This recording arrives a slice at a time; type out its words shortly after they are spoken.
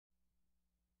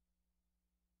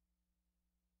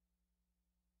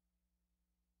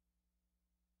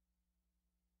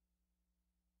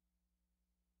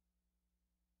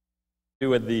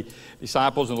with the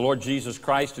disciples and the Lord Jesus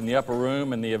Christ in the upper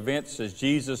room and the events as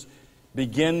Jesus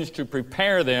begins to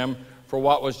prepare them for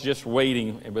what was just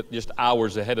waiting, but just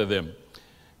hours ahead of them.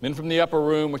 Then from the upper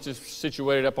room, which is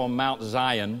situated up on Mount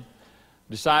Zion,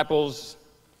 disciples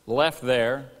left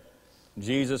there.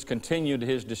 Jesus continued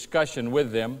his discussion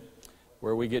with them,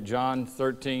 where we get John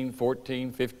 13,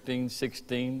 14, 15,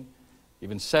 16,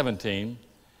 even 17.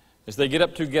 As they get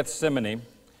up to Gethsemane,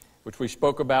 which we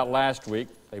spoke about last week,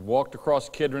 they walked across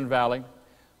Kidron Valley,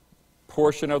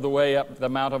 portion of the way up the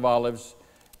Mount of Olives,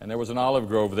 and there was an olive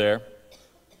grove there,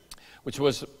 which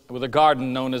was with a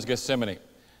garden known as Gethsemane.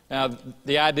 Now,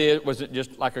 the idea wasn't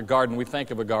just like a garden. We think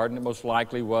of a garden. It most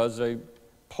likely was a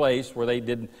place where they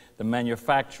did the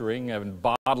manufacturing and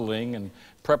bottling and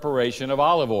preparation of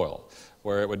olive oil,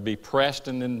 where it would be pressed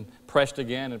and then pressed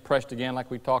again and pressed again,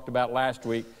 like we talked about last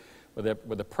week, with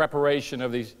the preparation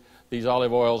of these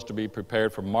olive oils to be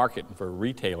prepared for market and for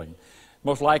retailing.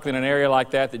 Most likely in an area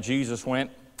like that Jesus went,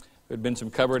 there had been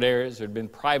some covered areas, there had been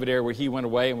private area where he went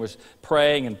away and was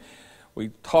praying. And we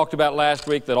talked about last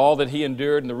week that all that he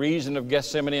endured and the reason of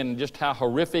Gethsemane and just how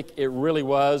horrific it really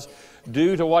was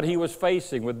due to what he was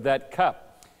facing with that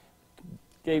cup.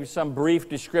 Gave some brief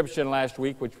description last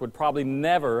week, which would probably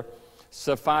never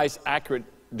suffice accurate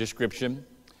description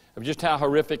of just how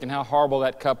horrific and how horrible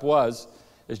that cup was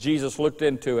as Jesus looked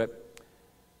into it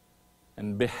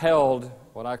and beheld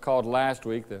what I called last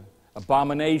week the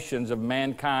abominations of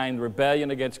mankind,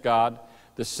 rebellion against God,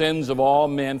 the sins of all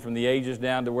men from the ages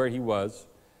down to where he was.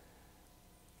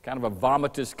 Kind of a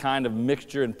vomitous kind of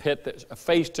mixture and pit that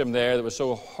faced him there that was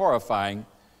so horrifying.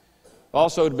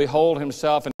 Also to behold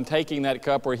himself and taking that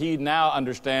cup where he now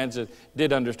understands,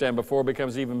 did understand before,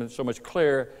 becomes even so much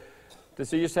clearer, to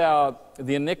see just how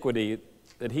the iniquity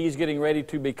that he's getting ready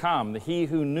to become, he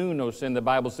who knew no sin, the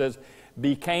Bible says,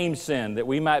 became sin, that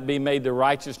we might be made the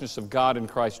righteousness of God in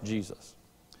Christ Jesus.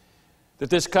 That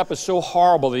this cup is so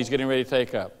horrible that he's getting ready to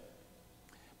take up.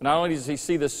 But not only does he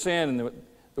see the sin and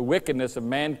the wickedness of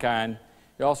mankind,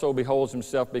 he also beholds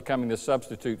himself becoming the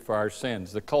substitute for our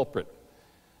sins, the culprit,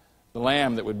 the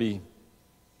lamb that would be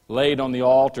laid on the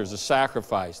altar as a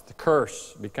sacrifice, the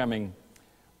curse coming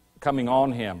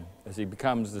on him as he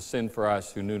becomes the sin for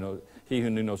us, he who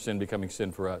knew no sin becoming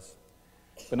sin for us.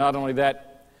 But not only that,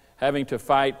 having to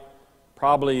fight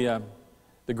probably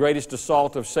the greatest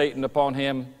assault of Satan upon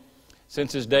him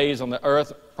since his days on the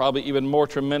earth, probably even more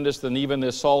tremendous than even the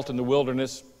assault in the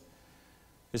wilderness,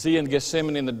 as he in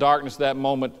Gethsemane in the darkness of that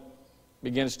moment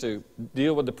begins to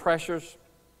deal with the pressures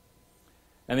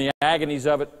and the agonies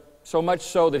of it, so much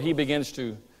so that he begins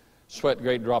to sweat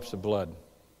great drops of blood.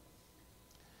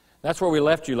 That's where we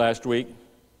left you last week.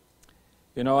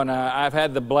 You know, and I've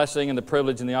had the blessing and the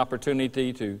privilege and the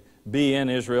opportunity to be in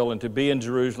Israel and to be in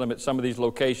Jerusalem at some of these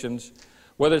locations,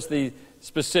 whether it's the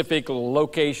specific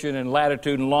location and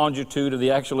latitude and longitude of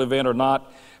the actual event or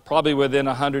not, probably within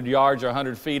 100 yards or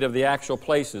 100 feet of the actual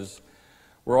places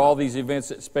where all these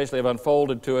events especially have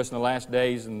unfolded to us in the last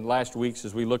days and last weeks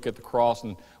as we look at the cross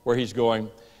and where he's going,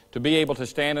 to be able to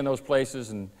stand in those places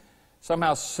and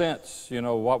somehow sense,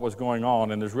 what was going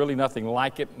on. And there's really nothing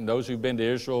like it. And those who've been to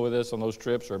Israel with us on those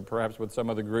trips or perhaps with some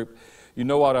other group, you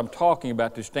know what I'm talking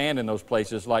about, to stand in those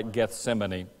places like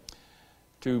Gethsemane,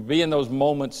 to be in those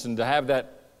moments and to have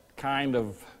that kind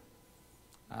of,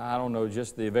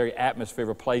 just the very atmosphere of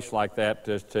a place like that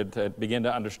to begin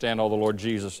to understand all the Lord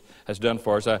Jesus has done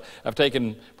for us. I've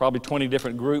taken probably 20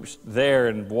 different groups there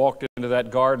and walked into that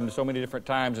garden so many different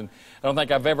times, and I don't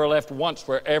think I've ever left once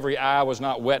where every eye was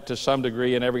not wet to some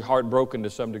degree and every heart broken to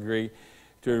some degree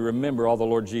to remember all the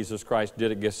Lord Jesus Christ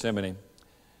did at Gethsemane.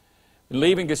 In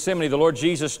leaving Gethsemane, the Lord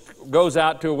Jesus goes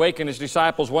out to awaken his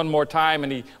disciples one more time,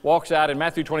 and he walks out. In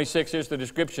Matthew 26, here's the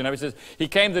description of it. It says, he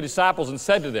came to the disciples and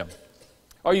said to them,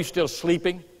 "Are you still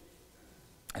sleeping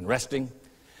and resting?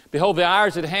 Behold, the hour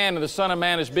is at hand, and the Son of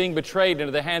Man is being betrayed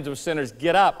into the hands of sinners.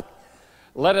 Get up,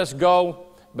 let us go.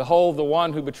 Behold, the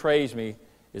one who betrays me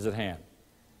is at hand."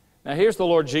 Now here's the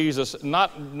Lord Jesus.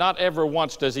 Not ever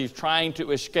once does he trying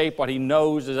to escape what he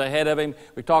knows is ahead of him.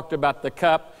 We talked about the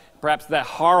cup, perhaps that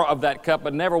horror of that cup,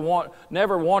 but never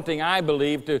wanting, I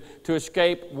believe, to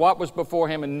escape what was before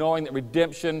him and knowing that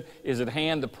redemption is at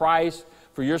hand, the price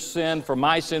for your sin, for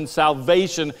my sin,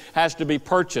 salvation has to be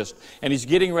purchased. And he's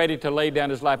getting ready to lay down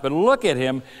his life. But look at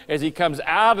him as he comes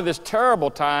out of this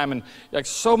terrible time and like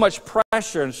so much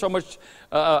pressure and so much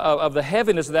of the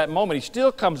heaviness of that moment. He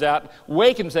still comes out,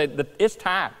 wake and say, it's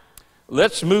time.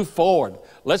 Let's move forward.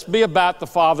 Let's be about the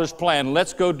Father's plan.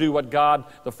 Let's go do what God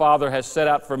the Father has set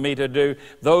out for me to do.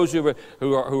 Those who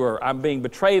are I'm being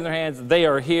betrayed in their hands, they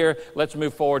are here. Let's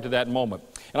move forward to that moment.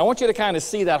 And I want you to kind of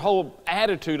see that whole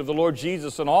attitude of the Lord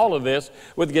Jesus in all of this,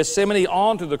 with Gethsemane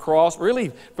on to the cross,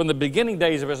 really from the beginning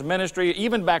days of his ministry,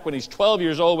 even back when he's 12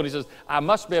 years old, when he says, I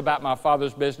must be about my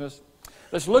Father's business.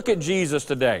 Let's look at Jesus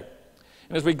today.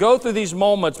 And as we go through these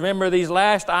moments, remember these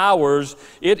last hours,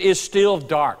 it is still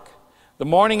dark. The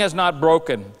morning has not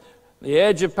broken. The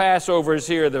edge of Passover is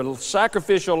here. The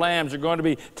sacrificial lambs are going to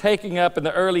be taken up in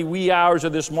the early wee hours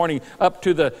of this morning up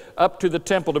to the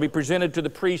temple to be presented to the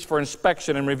priest for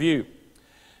inspection and review.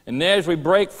 And as we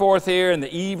break forth here in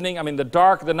the evening, the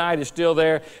dark of the night is still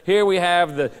there. Here we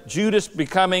have the Judas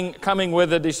coming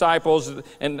with the disciples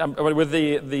and with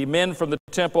the men from the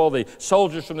temple, the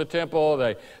soldiers from the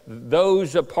temple,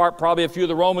 those apart, probably a few of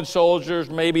the Roman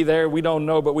soldiers maybe there, we don't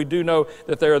know, but we do know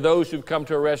that there are those who've come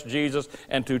to arrest Jesus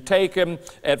and to take him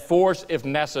at force if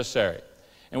necessary.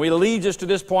 And we lead us to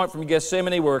this point from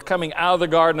Gethsemane. We're coming out of the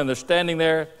garden and they're standing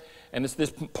there. And it's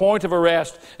this point of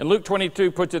arrest. And Luke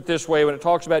 22 puts it this way when it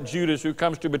talks about Judas who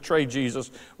comes to betray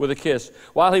Jesus with a kiss.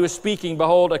 While he was speaking,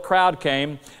 behold, a crowd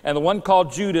came, and the one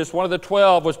called Judas, one of the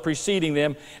 12, was preceding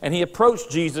them, and he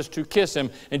approached Jesus to kiss him.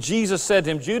 And Jesus said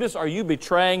to him, Judas, are you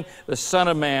betraying the Son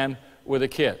of Man with a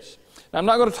kiss? Now, I'm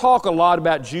not going to talk a lot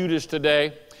about Judas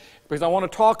today, because I want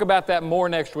to talk about that more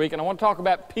next week, and I want to talk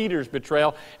about Peter's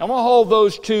betrayal. I want to hold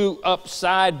those two up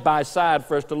side by side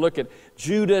for us to look at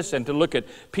Judas and to look at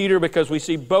Peter, because we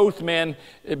see both men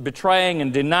betraying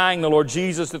and denying the Lord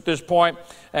Jesus at this point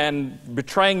and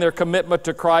betraying their commitment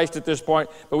to Christ at this point.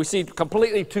 But we see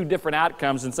completely two different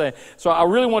outcomes. So I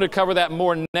really want to cover that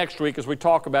more next week as we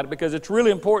talk about it, because it's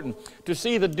really important to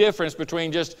see the difference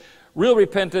between just real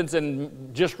repentance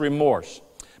and just remorse.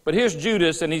 But here's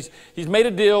Judas, and he's made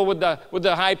a deal with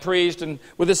the high priest and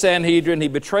with the Sanhedrin. He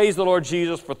betrays the Lord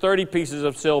Jesus for 30 pieces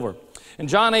of silver. In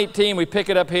John 18, we pick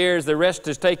it up here as the rest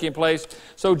is taking place.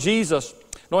 So Jesus,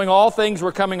 knowing all things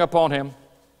were coming upon him,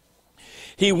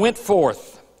 he went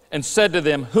forth and said to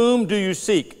them, whom do you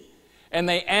seek? And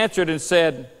they answered and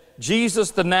said,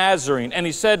 Jesus the Nazarene. And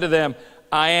he said to them,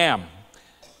 I am.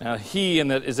 Now, he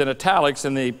is in italics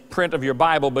in the print of your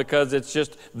Bible because it's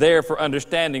just there for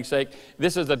understanding's sake.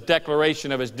 This is a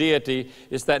declaration of his deity.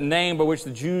 It's that name by which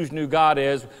the Jews knew God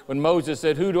is. When Moses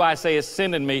said, who do I say is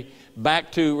sending me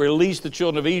back to release the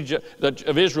children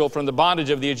of Israel from the bondage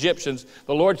of the Egyptians,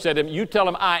 the Lord said to him, you tell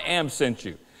him I am sent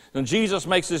you. And Jesus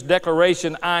makes this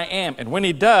declaration, I am. And when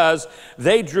he does,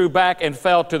 they drew back and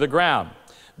fell to the ground.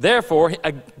 Therefore,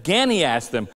 again he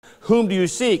asked them, whom do you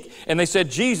seek? And they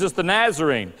said, Jesus the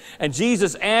Nazarene. And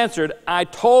Jesus answered, I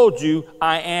told you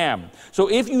I am. So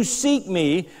if you seek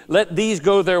me, let these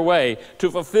go their way,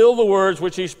 to fulfill the words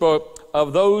which he spoke,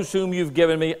 of those whom you've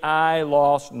given me, I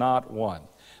lost not one.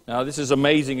 Now, this is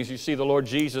amazing as you see the Lord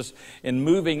Jesus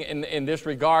moving in this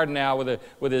regard now with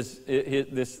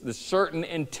this certain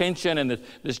intention and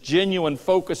this genuine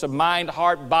focus of mind,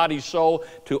 heart, body, soul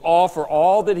to offer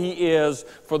all that he is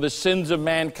for the sins of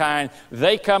mankind.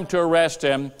 They come to arrest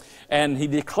him, and he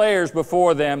declares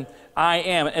before them, I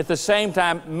am. At the same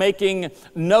time, making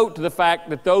note to the fact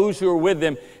that those who are with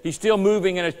him, he's still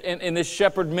moving in this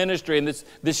shepherd ministry, in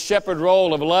this shepherd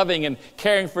role of loving and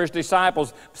caring for his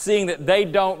disciples, seeing that they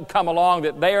don't come along,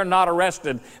 that they are not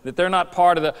arrested, that they're not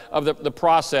part of the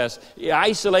process. He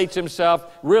isolates himself.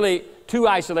 Really, to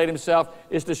isolate himself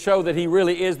is to show that he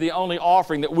really is the only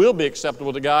offering that will be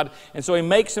acceptable to God, and so he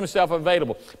makes himself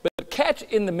available. But catch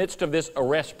in the midst of this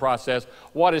arrest process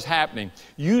what is happening.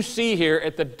 You see here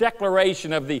at the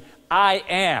declaration of the I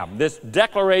am, this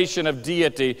declaration of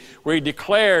deity where he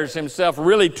declares himself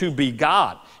really to be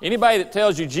God. Anybody that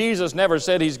tells you Jesus never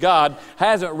said he's God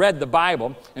hasn't read the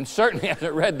Bible and certainly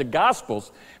hasn't read the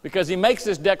Gospels, because he makes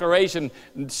this declaration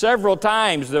several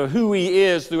times of who he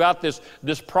is throughout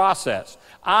this process.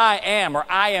 I am, or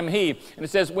I am he. And it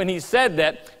says when he said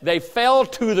that, they fell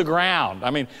to the ground.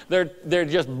 They're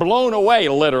just blown away,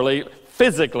 literally,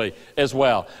 physically as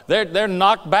well. They're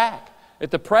knocked back at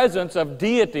the presence of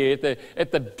deity,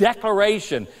 at the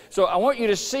declaration. So I want you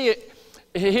to see it.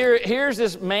 Here's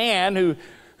this man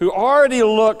who already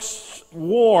looks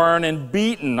worn and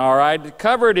beaten, all right,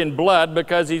 covered in blood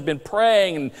because he's been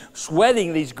praying and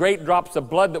sweating these great drops of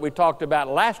blood that we talked about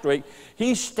last week.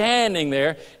 He's standing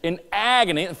there in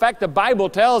agony. In fact, the Bible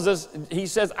tells us, he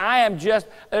says,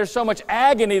 there's so much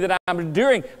agony that I'm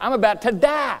enduring. I'm about to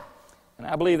die. And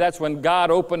I believe that's when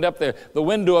God opened up the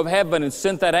window of heaven and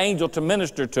sent that angel to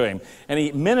minister to him. And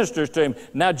he ministers to him.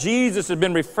 Now Jesus has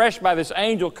been refreshed by this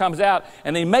angel, comes out,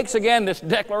 and he makes again this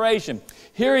declaration.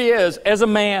 Here he is as a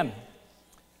man.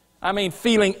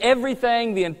 Feeling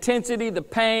everything, the intensity, the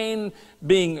pain,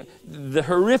 being the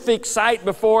horrific sight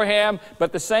before him, but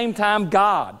at the same time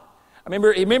God.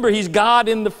 Remember, he's God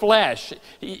in the flesh,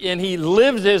 and he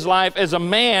lives his life as a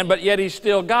man, but yet he's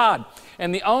still God.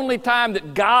 And the only time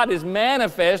that God is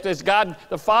manifest is God,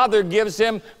 the Father, gives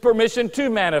him permission to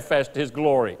manifest his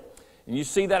glory. And you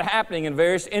see that happening in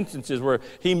various instances where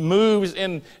he moves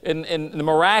in the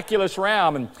miraculous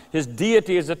realm and his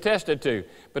deity is attested to.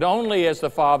 But only as the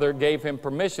Father gave him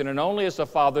permission and only as the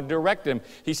Father directed him.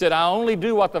 He said, I only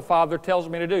do what the Father tells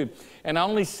me to do, and I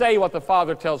only say what the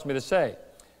Father tells me to say.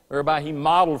 Whereby he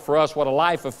modeled for us what a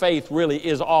life of faith really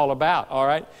is all about, all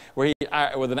right? Where he,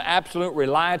 with an absolute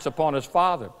reliance upon his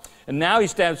Father. And now he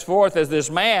stands forth as this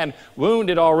man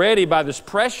wounded already by this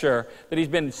pressure that he's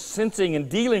been sensing and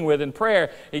dealing with in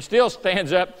prayer. He still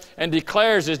stands up and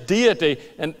declares his deity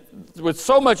and with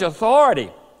so much authority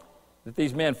that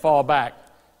these men fall back.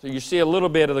 So you see a little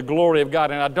bit of the glory of God.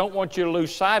 And I don't want you to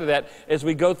lose sight of that as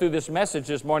we go through this message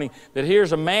this morning, that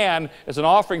here's a man as an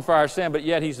offering for our sin, but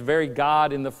yet he's very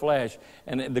God in the flesh.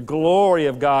 And the glory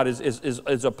of God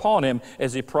is upon him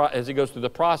as he goes through the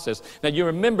process. Now you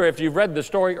remember, if you've read the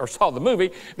story or saw the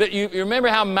movie, that you remember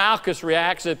how Malchus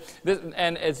reacts,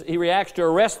 and as he reacts to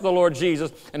arrest the Lord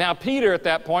Jesus, and how Peter at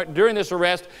that point, during this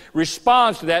arrest,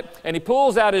 responds to that, and he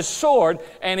pulls out his sword,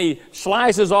 and he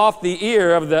slices off the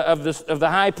ear of the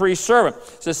high priest's servant.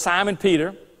 It says, Simon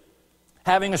Peter,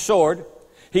 having a sword,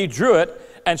 he drew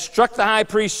it and struck the high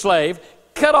priest's slave,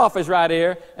 cut off his right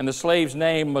ear, and the slave's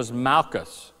name was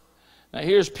Malchus. Now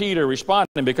here's Peter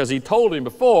responding, because he told him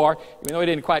before, even though he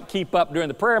didn't quite keep up during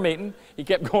the prayer meeting, he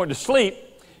kept going to sleep.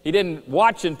 He didn't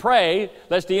watch and pray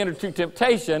lest he enter into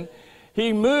temptation.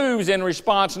 He moves in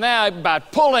response now by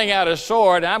pulling out his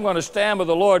sword, and I'm going to stand with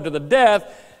the Lord to the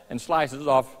death, and slices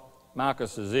off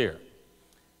Malchus's ear.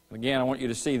 Again, I want you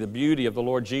to see the beauty of the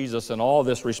Lord Jesus and all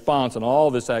this response and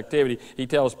all this activity. He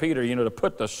tells Peter, to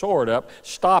put the sword up,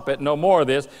 stop it, no more of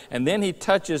this. And then he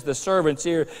touches the servant's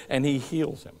ear and he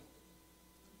heals him.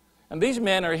 And these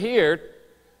men are here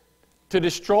to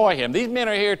destroy him. These men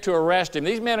are here to arrest him.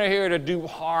 These men are here to do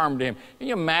harm to him. Can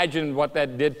you imagine what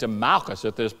that did to Malchus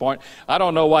at this point? I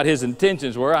don't know what his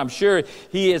intentions were. I'm sure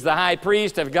he, as the high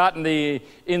priest, have gotten the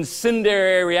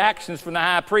incendiary reactions from the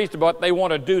high priest about what they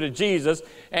want to do to Jesus,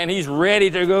 and he's ready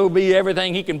to go be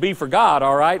everything he can be for God,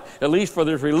 all right? At least for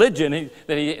this religion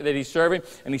that he's serving.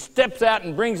 And he steps out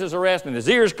and brings his arrest, and his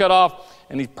ear's cut off,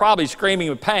 and he's probably screaming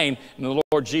with pain. And the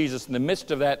Lord Jesus, in the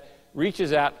midst of that,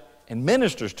 reaches out and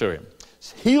ministers to him,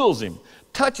 heals him,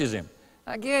 touches him.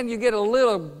 Again, you get a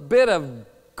little bit of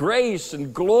grace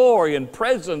and glory and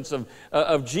presence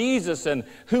of Jesus and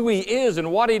who he is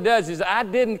and what he does. He says, I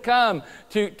didn't come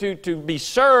to be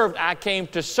served, I came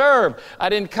to serve. I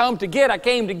didn't come to get, I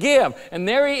came to give. And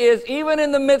there he is, even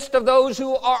in the midst of those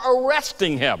who are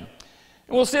arresting him.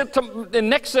 And we'll see the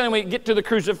next Sunday we get to the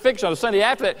crucifixion. On the Sunday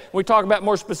after that, we talk about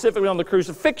more specifically on the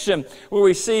crucifixion, where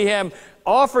we see him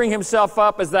offering himself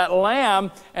up as that lamb,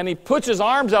 and he puts his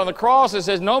arms out on the cross and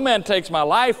says, no man takes my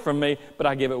life from me, but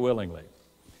I give it willingly.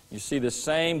 You see the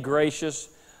same gracious,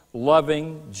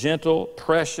 loving, gentle,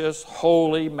 precious,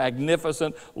 holy,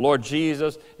 magnificent Lord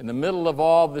Jesus in the middle of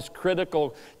all this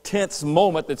critical, tense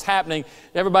moment that's happening.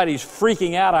 Everybody's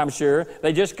freaking out, I'm sure.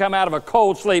 They just come out of a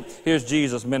cold sleep. Here's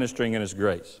Jesus ministering in his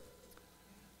grace.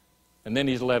 And then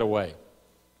he's led away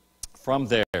from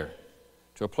there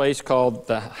to a place called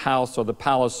the house or the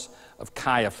palace of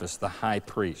Caiaphas, the high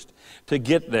priest. To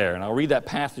get there, and I'll read that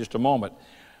passage in just a moment,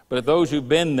 but those who've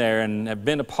been there and have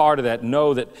been a part of that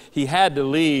know that he had to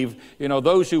leave.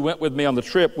 Those who went with me on the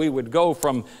trip, we would go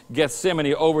from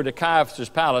Gethsemane over to Caiaphas'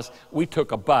 palace. We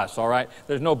took a bus, all right?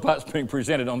 There's no bus being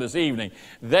presented on this evening.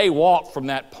 They walked from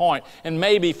that point, and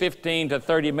maybe 15 to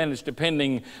 30 minutes,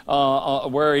 depending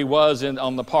where he was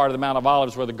on the part of the Mount of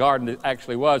Olives where the garden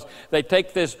actually was. They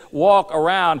take this walk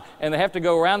around, and they have to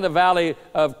go around the valley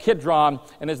of Kidron,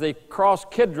 and as they cross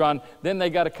Kidron, then they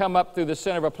got to come up through the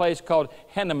center of a place called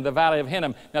Hinnom, the Valley of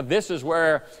Hinnom. Now this is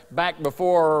where back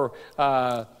before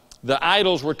the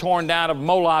idols were torn down of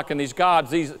Moloch and these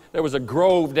gods, there was a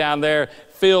grove down there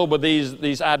filled with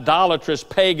these idolatrous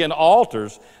pagan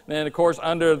altars. And then of course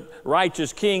under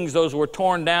righteous kings those were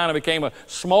torn down and became a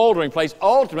smoldering place.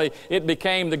 Ultimately it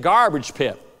became the garbage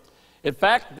pit. In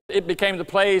fact, it became the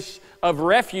place of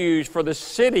refuge for the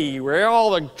city where all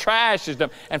the trash is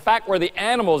done. In fact, where the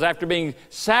animals, after being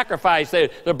sacrificed,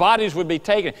 their bodies would be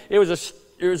taken. It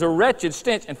there's a wretched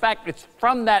stench. In fact, it's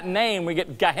from that name we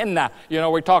get Gehenna. You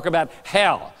know, we talk about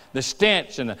hell, the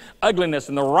stench and the ugliness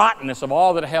and the rottenness of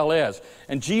all that hell is.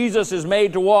 And Jesus is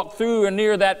made to walk through and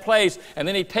near that place, and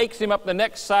then he takes him up the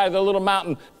next side of the little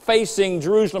mountain facing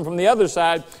Jerusalem from the other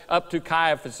side up to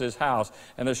Caiaphas' house.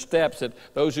 And there's steps that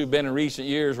those who've been in recent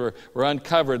years were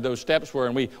uncovered, those steps were,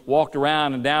 and we walked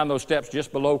around and down those steps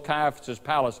just below Caiaphas'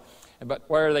 palace. But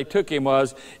where they took him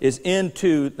is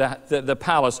into the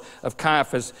palace of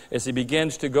Caiaphas as he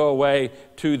begins to go away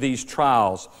to these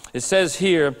trials. It says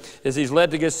here, as he's led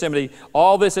to Gethsemane,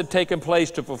 all this had taken place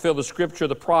to fulfill the scripture of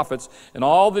the prophets. And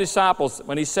all the disciples,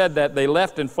 when he said that, they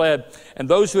left and fled. And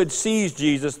those who had seized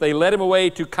Jesus, they led him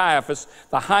away to Caiaphas,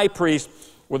 the high priest,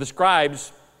 where the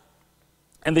scribes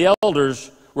and the elders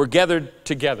were gathered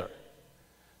together.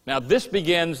 Now this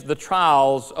begins the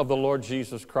trials of the Lord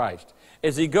Jesus Christ.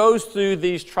 As he goes through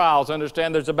these trials,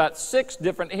 understand there's about 6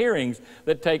 different hearings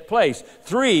that take place.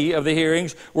 3 of the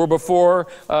hearings were before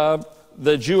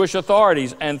the Jewish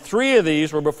authorities, and 3 of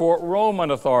these were before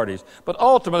Roman authorities. But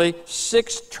ultimately,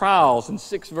 6 trials and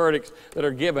 6 verdicts that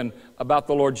are given about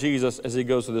the Lord Jesus as he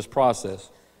goes through this process.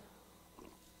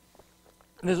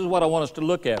 And this is what I want us to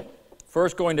look at.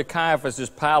 First, going to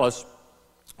Caiaphas' palace.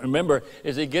 Remember,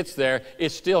 as he gets there,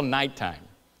 it's still nighttime.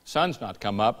 Sun's not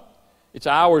come up. It's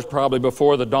hours probably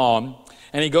before the dawn.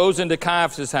 And he goes into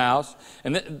Caiaphas' house.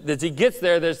 And as he gets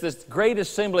there, there's this great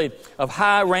assembly of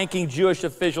high-ranking Jewish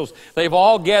officials. They've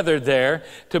all gathered there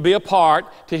to be a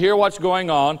part, to hear what's going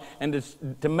on, and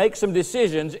to make some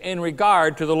decisions in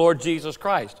regard to the Lord Jesus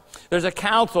Christ. There's a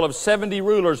council of 70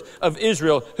 rulers of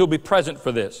Israel who'll be present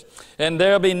for this. And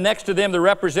there'll be next to them the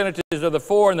representatives of the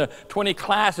 4 and the 20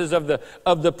 classes of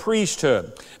the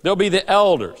priesthood. There'll be the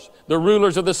elders. The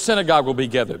rulers of the synagogue will be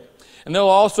gathered. And they'll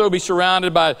also be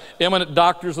surrounded by eminent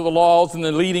doctors of the laws and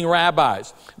the leading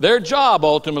rabbis. Their job,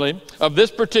 ultimately, of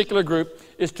this particular group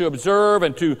is to observe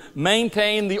and to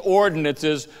maintain the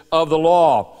ordinances of the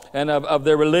law and of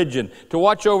their religion, to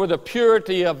watch over the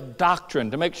purity of doctrine,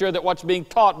 to make sure that what's being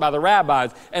taught by the rabbis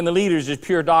and the leaders is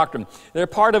pure doctrine. They're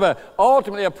part of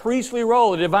ultimately a priestly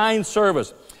role, a divine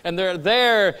service. And they're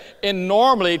there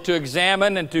normally to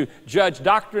examine and to judge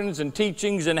doctrines and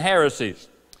teachings and heresies.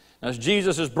 As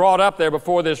Jesus is brought up there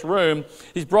before this room,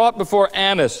 he's brought before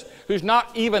Annas, who's not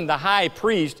even the high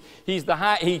priest. He's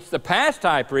the past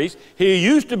high priest. He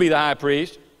used to be the high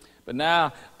priest, but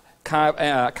now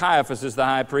Caiaphas is the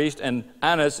high priest, and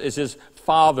Annas is his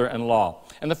father-in-law.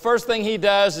 And the first thing he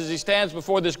does is he stands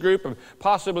before this group of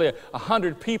possibly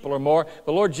 100 people or more.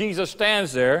 The Lord Jesus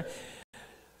stands there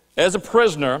as a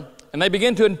prisoner, and they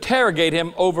begin to interrogate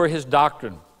him over his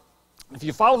doctrine. If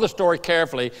you follow the story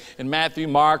carefully in Matthew,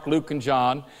 Mark, Luke, and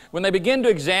John, when they begin to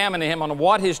examine him on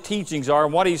what his teachings are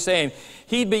and what he's saying,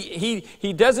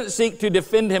 he doesn't seek to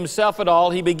defend himself at all.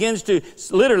 He begins to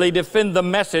literally defend the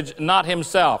message, not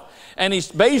himself. And he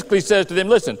basically says to them,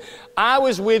 listen, I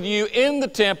was with you in the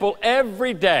temple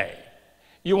every day.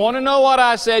 You want to know what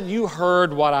I said? You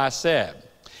heard what I said.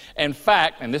 In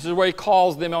fact, and this is where he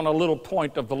calls them on a little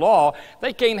point of the law,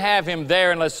 they can't have him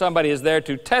there unless somebody is there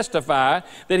to testify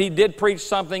that he did preach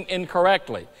something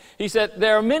incorrectly. He said,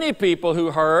 there are many people who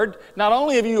heard. Not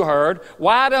only have you heard,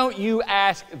 why don't you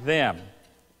ask them?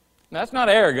 Now, that's not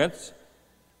arrogance.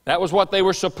 That was what they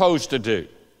were supposed to do.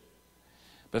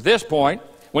 But at this point,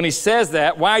 when he says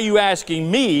that, why are you asking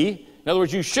me? In other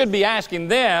words, you should be asking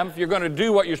them if you're going to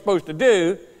do what you're supposed to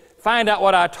do, find out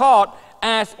what I taught.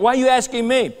 Ask, why are you asking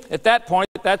me? At that point,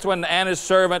 that's when Annas'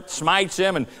 servant smites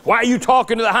him, and why are you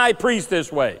talking to the high priest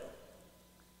this way?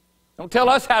 Don't tell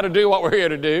us how to do what we're here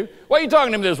to do. Why are you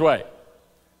talking to him this way?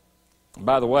 And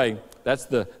by the way, that's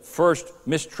the first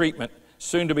mistreatment,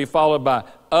 soon to be followed by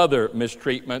other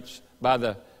mistreatments by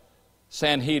the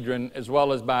Sanhedrin, as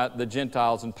well as by the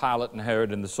Gentiles and Pilate and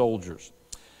Herod and the soldiers.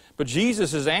 But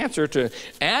Jesus' answer to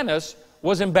Annas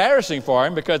was embarrassing for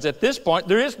him, because at this point,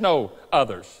 there is no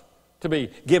others to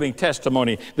be giving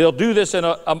testimony. They'll do this in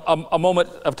a moment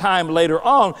of time later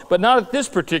on, but not at this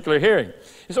particular hearing.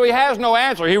 And so he has no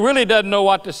answer. He really doesn't know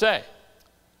what to say.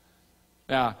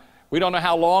 Now, we don't know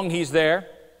how long he's there,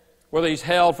 whether he's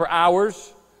held for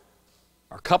hours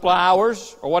or a couple of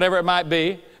hours or whatever it might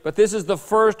be, but this is the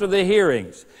first of the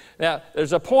hearings. Now,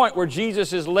 there's a point where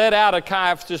Jesus is led out of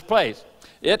Caiaphas' place.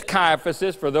 At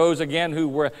Caiaphas, for those again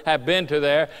who have been to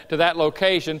that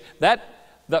location,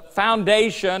 the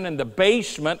foundation and the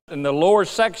basement and the lower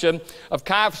section of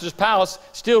Caiaphas' palace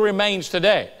still remains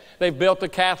today. They've built a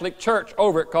Catholic church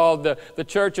over it called the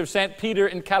Church of St. Peter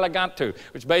in Caligantu,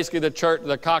 which is basically the church,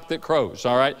 the cock that crows,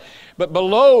 all right? But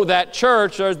below that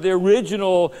church, there's the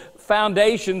original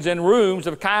foundations and rooms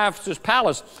of Caiaphas'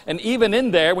 palace. And even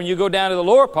in there, when you go down to the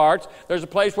lower parts, there's a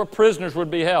place where prisoners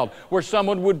would be held, where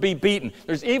someone would be beaten.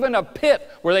 There's even a pit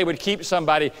where they would keep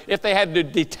somebody if they had to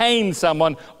detain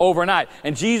someone overnight.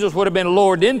 And Jesus would have been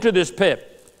lowered into this pit.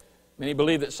 Many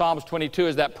believe that Psalms 22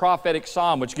 is that prophetic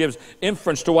psalm which gives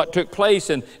inference to what took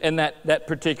place in that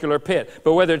particular pit.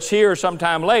 But whether it's here or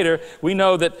sometime later, we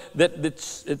know that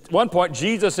at one point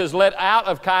Jesus is let out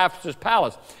of Caiaphas'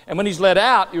 palace. And when he's let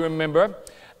out, you remember,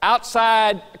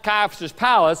 outside Caiaphas'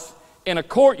 palace in a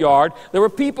courtyard, there were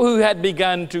people who had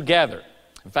begun to gather.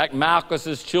 In fact,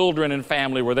 Malchus's children and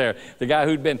family were there. The guy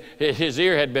his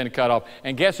ear had been cut off.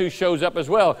 And guess who shows up as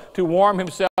well to warm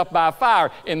himself by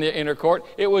fire in the inner court?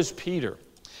 It was Peter.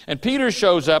 And Peter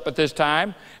shows up at this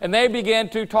time, and they begin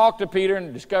to talk to Peter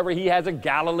and discover he has a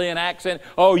Galilean accent.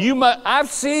 Oh, I've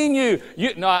seen you.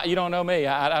 No, you don't know me.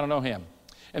 I don't know him.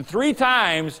 And 3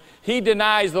 times he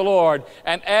denies the Lord.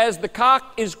 And as the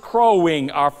cock is crowing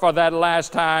for that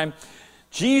last time,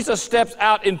 Jesus steps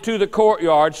out into the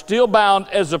courtyard, still bound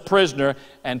as a prisoner,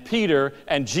 and Peter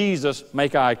and Jesus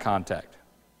make eye contact.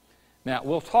 Now,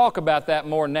 we'll talk about that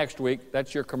more next week.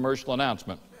 That's your commercial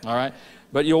announcement, all right?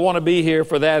 But you'll want to be here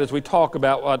for that as we talk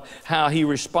about how he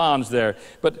responds there.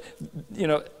 But,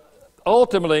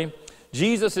 ultimately,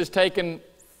 Jesus is taken,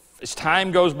 as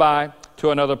time goes by,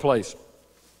 to another place.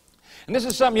 And this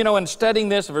is something, in studying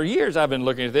this for years, I've been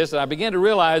looking at this, and I began to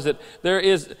realize that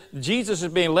Jesus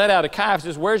is being led out of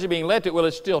Caiaphas. Where is he being led to? Well,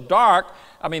 it's still dark.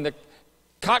 I mean, the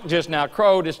cock just now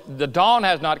crowed. The dawn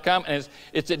has not come, and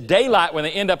it's at daylight when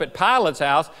they end up at Pilate's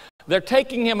house. They're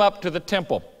taking him up to the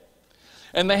temple.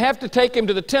 And they have to take him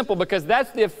to the temple because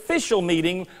that's the official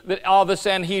meeting that all the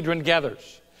Sanhedrin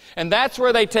gathers. And that's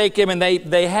where they take him, and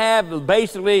they have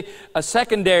basically a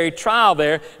secondary trial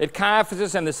there at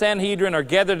Caiaphas, and the Sanhedrin are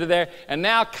gathered there. And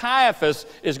now Caiaphas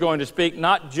is going to speak,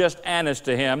 not just Annas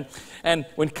to him. And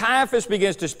when Caiaphas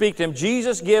begins to speak to him,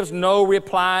 Jesus gives no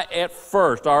reply at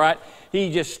first, all right?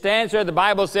 He just stands there. The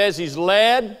Bible says he's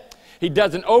led. He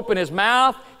doesn't open his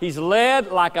mouth. He's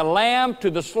led like a lamb to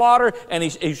the slaughter, and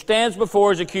he stands before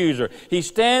his accuser. He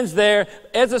stands there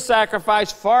as a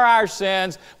sacrifice for our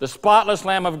sins, the spotless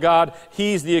Lamb of God.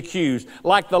 He's the accused,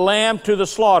 like the lamb to the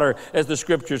slaughter, as the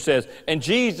Scripture says. And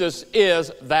Jesus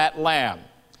is that lamb.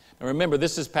 Now remember,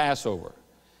 this is Passover.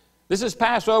 This is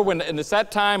Passover, and it's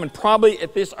that time, and probably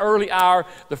at this early hour,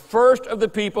 the first of the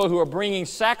people who are bringing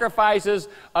sacrifices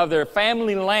of their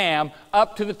family lamb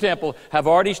up to the temple have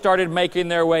already started making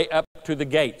their way up to the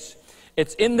gates.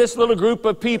 It's in this little group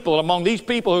of people, among these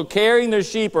people who are carrying their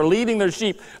sheep or leading their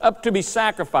sheep up to be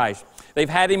sacrificed. They've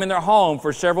had him in their home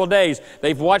for several days.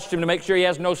 They've watched him to make sure he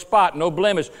has no spot, no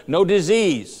blemish, no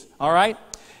disease, all right?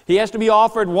 He has to be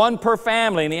offered one per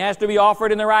family, and he has to be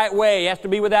offered in the right way. He has to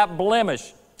be without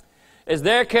blemish. As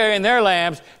they're carrying their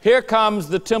lambs, here comes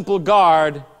the temple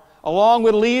guard, along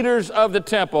with leaders of the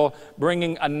temple,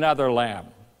 bringing another lamb,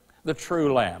 the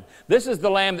true lamb. This is the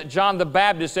lamb that John the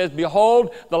Baptist says,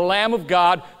 "Behold, the Lamb of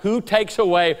God who takes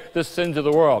away the sins of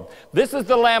the world." This is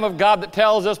the Lamb of God that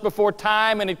tells us before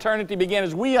time and eternity began,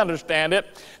 as we understand it.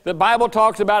 The Bible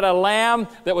talks about a lamb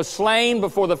that was slain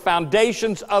before the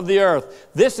foundations of the earth.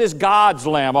 This is God's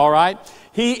lamb, all right?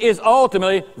 He is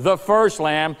ultimately the first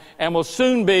lamb and will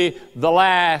soon be the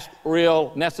last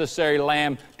real necessary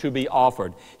lamb to be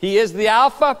offered. He is the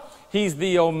Alpha, he's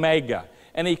the Omega.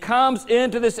 And he comes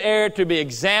into this area to be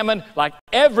examined, like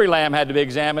every lamb had to be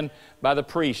examined, by the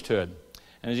priesthood.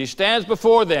 And as he stands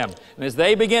before them, and as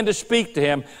they begin to speak to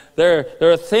him, there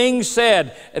are things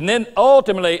said, and then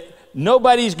ultimately,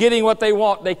 nobody's getting what they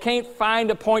want. They can't find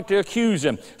a point to accuse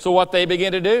him. So what they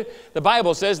begin to do, the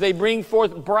Bible says they bring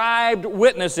forth bribed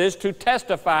witnesses to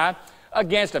testify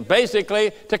against him.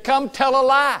 Basically, to come tell a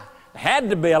lie. It had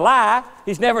to be a lie.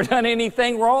 He's never done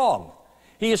anything wrong.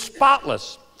 He is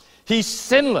spotless. He's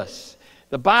sinless.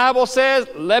 The Bible says,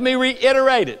 let me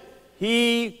reiterate it,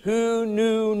 he who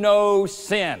knew no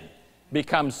sin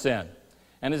becomes sin.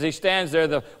 And as he stands there,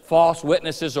 the false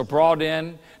witnesses are brought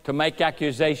in to make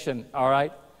accusation, all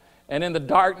right? And in the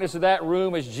darkness of that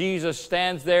room, as Jesus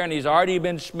stands there, and he's already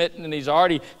been smitten, and he's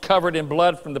already covered in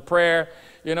blood from the prayer,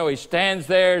 he stands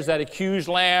there as that accused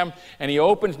lamb, and he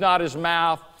opens not his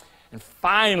mouth. And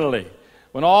finally,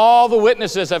 when all the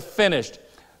witnesses have finished,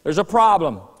 there's a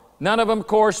problem. None of them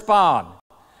correspond.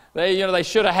 They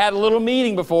should have had a little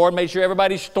meeting before and made sure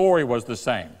everybody's story was the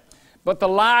same. But the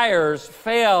liars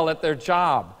fail at their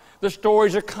job. The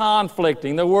stories are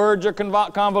conflicting. The words are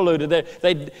convoluted.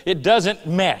 It doesn't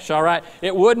mesh, all right?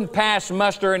 It wouldn't pass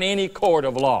muster in any court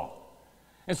of law.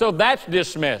 And so that's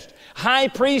dismissed. High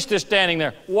priest is standing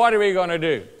there. What are we going to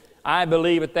do? I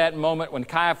believe at that moment when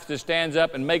Caiaphas stands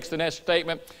up and makes the next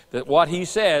statement that what he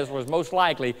says was most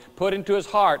likely put into his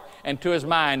heart and to his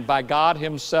mind by God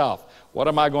himself. What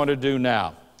am I going to do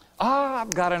now? I've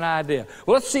got an idea.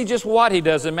 Well, let's see just what he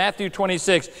does in Matthew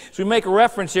 26. So we make a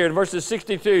reference here in verses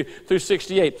 62 through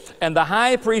 68. And the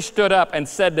high priest stood up and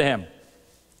said to him,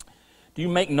 do you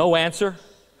make no answer?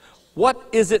 What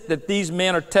is it that these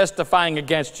men are testifying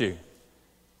against you?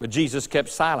 But Jesus kept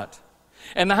silent.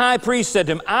 And the high priest said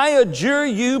to him, I adjure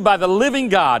you by the living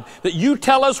God that you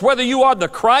tell us whether you are the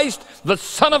Christ, the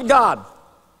Son of God.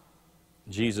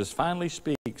 Jesus finally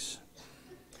speaks.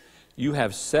 You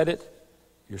have said it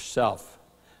yourself.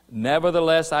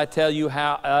 Nevertheless, I tell you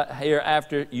how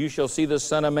hereafter you shall see the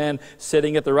Son of Man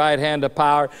sitting at the right hand of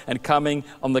power and coming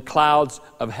on the clouds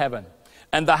of heaven.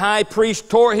 And the high priest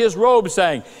tore his robe,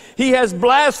 saying, he has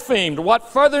blasphemed.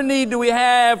 What further need do we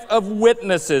have of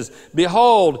witnesses?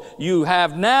 Behold, you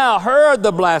have now heard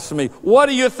the blasphemy. What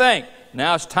do you think?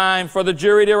 Now it's time for the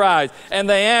jury to rise. And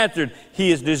they answered,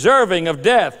 he is deserving of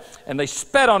death. And they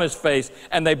spat on his face,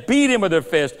 and they beat him with their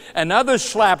fist, and others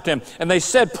slapped him. And they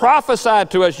said, prophesy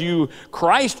to us, you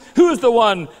Christ, who is the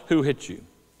one who hit you?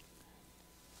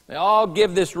 They all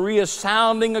give this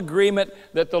resounding agreement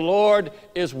that the Lord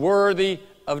is worthy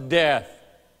of death.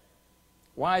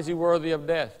 Why is he worthy of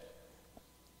death?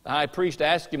 The high priest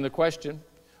asked him the question,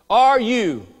 are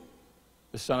you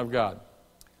the Son of God?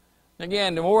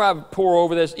 Again, the more I pour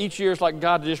over this, each year it's like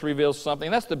God just reveals something.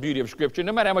 And that's the beauty of Scripture.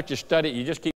 No matter how much you study it, you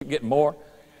just keep getting more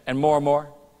and more and more.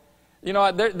 You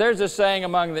know, there's a saying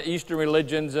among the Eastern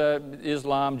religions,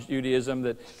 Islam, Judaism,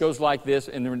 that goes like this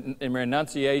in the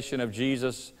renunciation of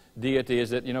Jesus' deity,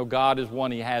 is that, you know, God is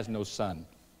one, he has no son.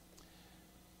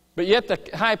 But yet the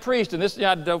high priest, and this,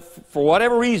 for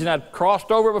whatever reason, I'd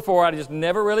crossed over it before, I just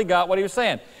never really got what he was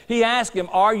saying. He asked him,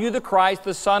 are you the Christ,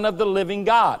 the Son of the living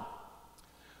God?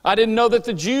 I didn't know that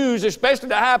the Jews, especially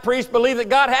the high priest, believed that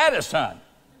God had a son.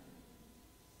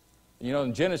 You know,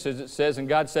 in Genesis it says, and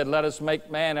God said, let us make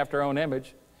man after our own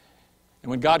image. And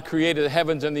when God created the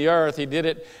heavens and the earth, he did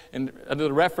it under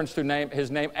the reference to his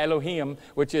name Elohim,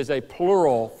 which is a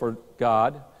plural for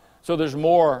God. So there's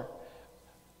more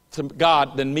to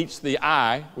God than meets the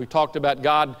eye. We talked about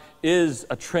God is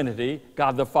a Trinity,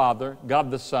 God the Father,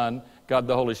 God the Son, God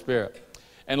the Holy Spirit.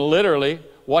 And literally,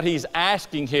 what he's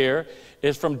asking here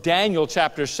is from Daniel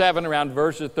chapter 7, around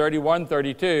verses 31,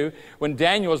 32, when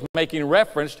Daniel is making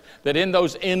reference that in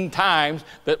those end times,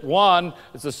 that one,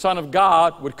 as the Son of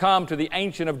God, would come to the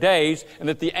Ancient of Days, and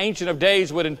that the Ancient of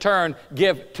Days would in turn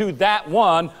give to that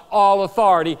one all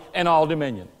authority and all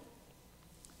dominion.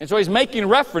 And so he's making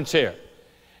reference here.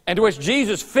 And to which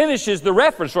Jesus finishes the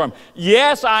reference for him.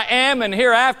 Yes, I am, and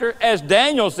hereafter, as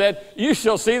Daniel said, you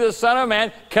shall see the Son of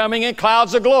Man coming in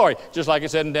clouds of glory, just like it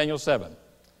said in Daniel 7.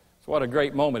 So what a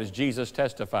great moment as Jesus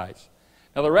testifies.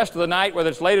 Now the rest of the night,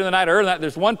 whether it's later in the night or early in the night,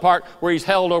 there's one part where he's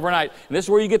held overnight. And this is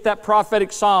where you get that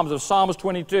prophetic Psalms of Psalms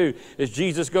 22. As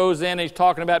Jesus goes in and he's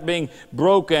talking about being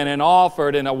broken and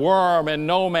offered and a worm and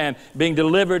no man, being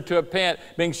delivered to a pit,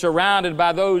 being surrounded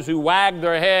by those who wag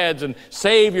their heads and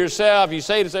save yourself. You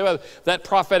say to say, well, that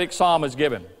prophetic Psalm is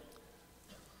given.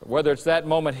 Whether it's that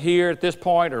moment here at this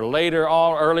point or later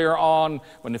on, earlier on,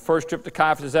 when the first trip to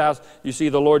Caiaphas' house, you see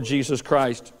the Lord Jesus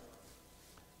Christ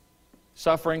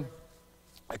suffering,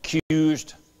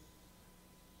 accused,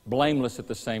 blameless at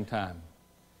the same time,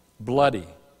 bloody,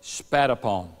 spat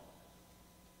upon,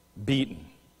 beaten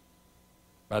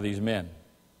by these men.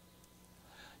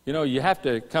 You know, you have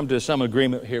to come to some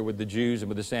agreement here with the Jews and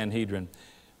with the Sanhedrin.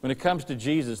 When it comes to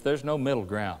Jesus, there's no middle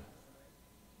ground.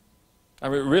 I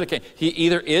mean, it really can't. He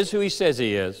either is who he says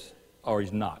he is, or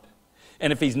he's not.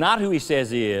 And if he's not who he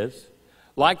says he is,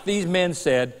 like these men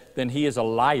said, then he is a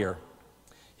liar.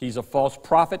 He's a false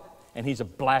prophet, and he's a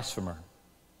blasphemer.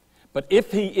 But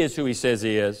if he is who he says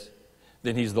he is,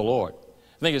 then he's the Lord.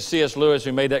 I think it's C.S. Lewis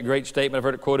who made that great statement. I've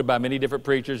heard it quoted by many different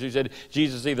preachers who said,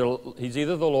 Jesus, he's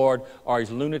either the Lord or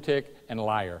he's lunatic and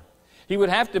liar. He would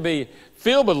have to be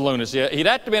filled with lunacy. He'd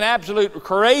have to be an absolute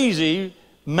crazy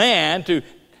man to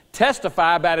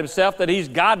testify about himself that he's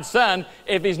God's son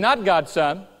if he's not God's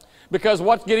son, because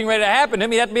what's getting ready to happen to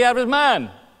him, he'd have to be out of his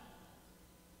mind.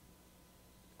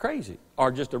 Crazy.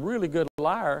 Or just a really good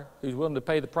liar who's willing to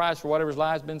pay the price for whatever's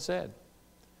lie has been said.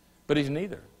 But he's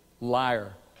neither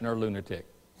liar nor lunatic.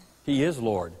 He is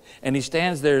Lord. And he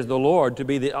stands there as the Lord to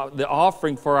be the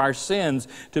offering for our sins,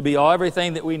 to be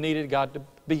everything that we needed God to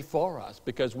be for us,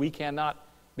 because we cannot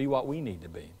be what we need to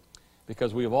be,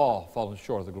 because we have all fallen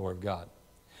short of the glory of God.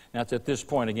 Now, it's at this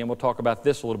point, again, we'll talk about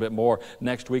this a little bit more.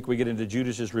 Next week, we get into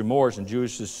Judas's remorse and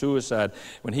Judas's suicide.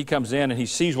 When he comes in and he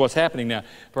sees what's happening now,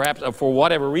 perhaps for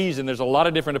whatever reason, there's a lot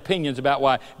of different opinions about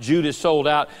why Judas sold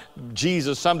out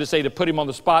Jesus. Some to say to put him on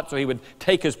the spot so he would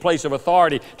take his place of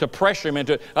authority, to pressure him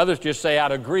into it. Others just say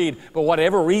out of greed. But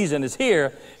whatever reason is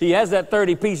here, he has that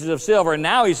 30 pieces of silver, and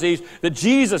now he sees that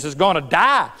Jesus is going to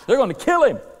die. They're going to kill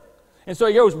him. And so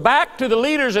he goes back to the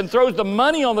leaders and throws the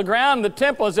money on the ground in the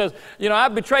temple and says, you know,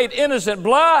 I've betrayed innocent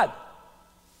blood.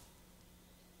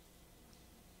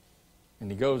 And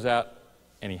he goes out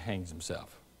and he hangs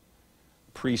himself.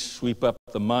 Priests sweep up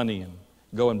the money and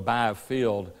go and buy a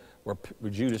field where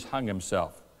Judas hung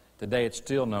himself. Today it's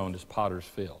still known as Potter's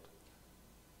Field,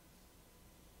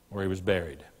 where he was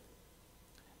buried.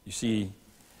 You see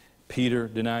Peter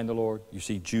denying the Lord, you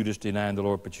see Judas denying the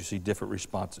Lord, but you see different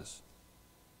responses.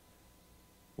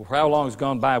 Well, how long has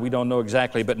gone by, we don't know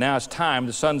exactly, but now it's time.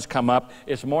 The sun's come up.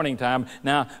 It's morning time.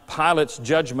 Now Pilate's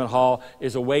judgment hall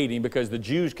is awaiting because the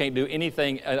Jews can't do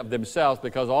anything of themselves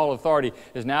because all authority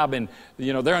has now been,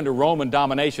 you know, they're under Roman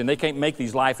domination. They can't make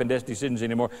these life and death decisions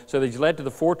anymore. So he's led to the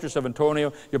fortress of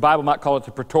Antonia. Your Bible might call it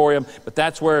the Praetorium, but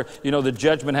that's where, you know, the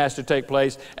judgment has to take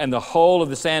place. And the whole of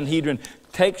the Sanhedrin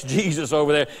takes Jesus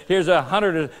over there. Here's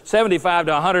 175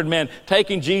 to 100 men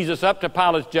taking Jesus up to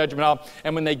Pilate's judgment hall.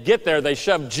 And when they get there, they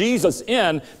shove Jesus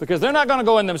in because they're not going to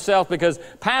go in themselves because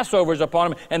Passover is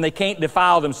upon them and they can't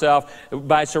defile themselves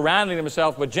by surrounding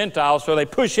themselves with Gentiles. So they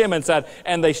push him inside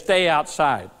and they stay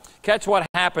outside. Catch what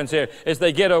happens here as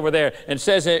they get over there. And it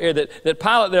says here that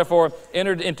Pilate therefore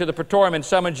entered into the Praetorium and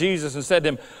summoned Jesus and said to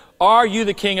him, "Are you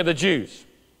the king of the Jews?"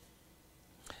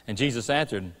 And Jesus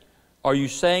answered, "Are you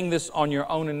saying this on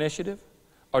your own initiative,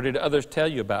 or did others tell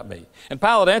you about me?" And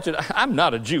Pilate answered, "I'm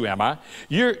not a Jew, am I?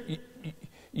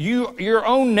 Your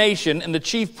own nation and the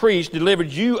chief priest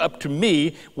delivered you up to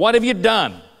me. What have you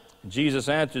done?" And Jesus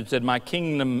answered and said, "My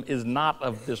kingdom is not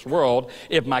of this world.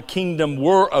 If my kingdom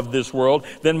were of this world,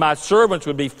 then my servants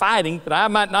would be fighting that I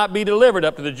might not be delivered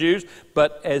up to the Jews.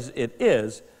 But as it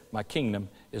is, my kingdom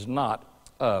is not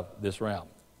of this realm."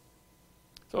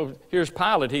 So here's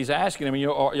Pilate. He's asking him,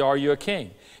 are you a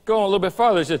king? Going a little bit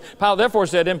farther, he says, Pilate therefore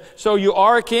said to him, "So you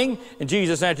are a king?" And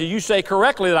Jesus answered, "You say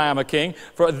correctly that I am a king.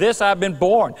 For this I've been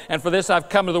born, and for this I've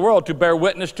come to the world, to bear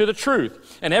witness to the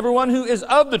truth. And everyone who is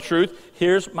of the truth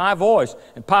hears my voice."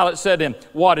 And Pilate said to him,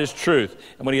 "What is truth?"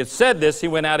 And when he had said this, he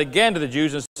went out again to the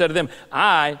Jews and said to them,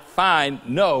 "I find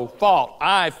no fault.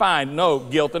 I find no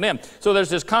guilt in him." So there's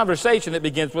this conversation that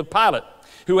begins with Pilate,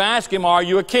 who asks him, "Are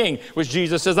you a king?" Which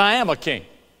Jesus says, "I am a king.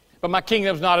 But my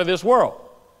kingdom's not of this world."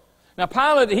 Now,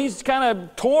 Pilate, he's kind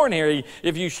of torn here.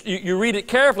 If you read it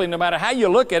carefully, no matter how you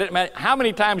look at it, no matter how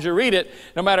many times you read it,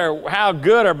 no matter how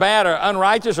good or bad or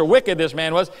unrighteous or wicked this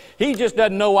man was, he just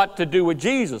doesn't know what to do with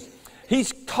Jesus.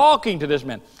 He's talking to this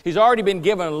man. He's already been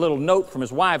given a little note from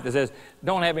his wife that says,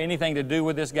 "Don't have anything to do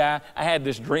with this guy. I had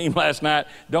this dream last night.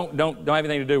 Don't have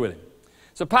anything to do with him."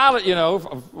 So Pilate, you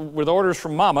know, with orders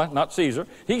from Mama, not Caesar,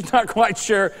 he's not quite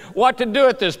sure what to do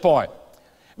at this point.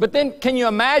 But then, can you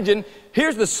imagine,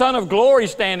 here's the Son of Glory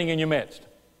standing in your midst.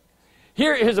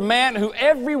 Here is a man who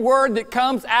every word that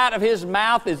comes out of his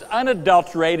mouth is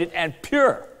unadulterated and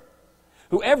pure.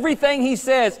 Who everything he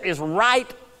says is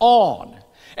right on.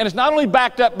 And it's not only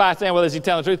backed up by saying, well, is he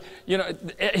telling the truth? You know,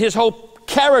 his whole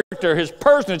character, his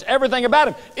personage, everything about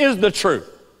him is the truth.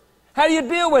 How do you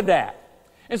deal with that?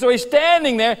 And so he's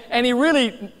standing there, and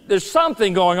there's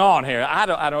something going on here. I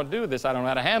don't do this. I don't know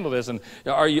how to handle this. And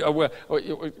well,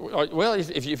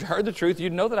 if you've heard the truth,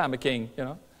 you'd know that I'm a king, you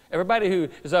know. Everybody who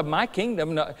is of my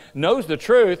kingdom knows the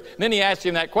truth. And then he asks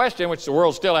him that question, which the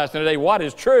world's still asking today, what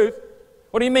is truth?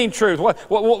 What do you mean truth?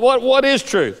 What is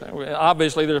truth?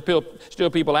 Obviously, there's still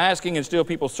people asking and still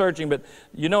people searching, but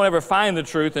you don't ever find the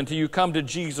truth until you come to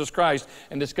Jesus Christ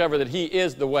and discover that he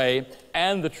is the way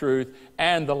and the truth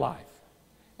and the life.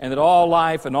 And that all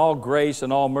life and all grace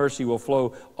and all mercy will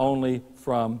flow only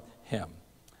from him.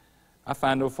 I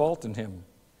find no fault in him.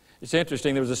 It's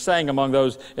interesting, there was a saying among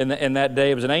those in that day,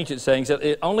 it was an ancient saying,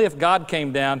 said, only if God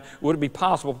came down would it be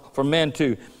possible for men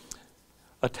to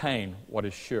attain what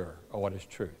is sure or what is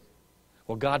truth.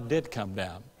 Well, God did come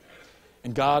down,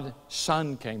 and God's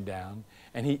Son came down,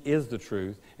 and he is the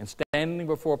truth. And standing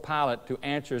before Pilate to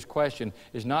answer his question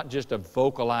is not just a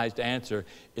vocalized answer,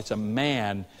 it's a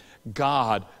man,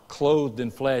 God, clothed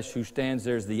in flesh, who stands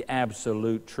there as the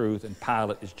absolute truth, and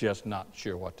Pilate is just not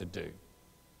sure what to do.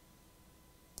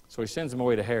 So he sends him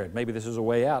away to Herod. Maybe this is a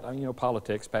way out. You know,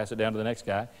 politics, pass it down to the next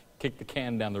guy, kick the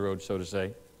can down the road, so to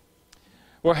say.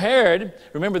 Well, Herod,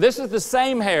 remember, this is the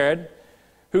same Herod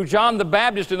who John the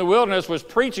Baptist in the wilderness was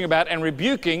preaching about and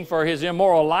rebuking for his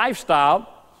immoral lifestyle.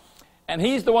 And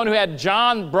he's the one who had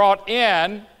John brought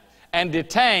in and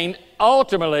detained,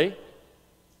 ultimately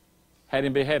had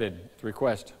him beheaded at the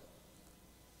request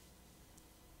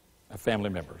of family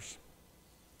members.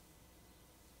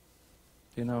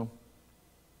 You know,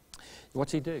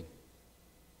 what's he do?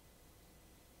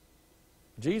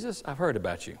 Jesus, I've heard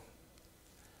about you.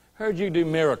 Heard you do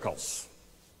miracles.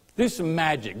 Do some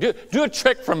magic. Do a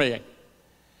trick for me.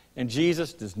 And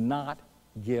Jesus does not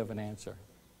give an answer.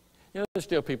 You know, there's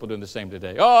still people doing the same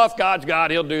today. Oh, if God's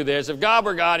God, He'll do this. If God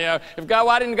were God, you know, if God,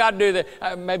 why didn't God do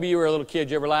that? Maybe you were a little kid.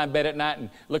 You ever lie in bed at night and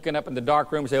looking up in the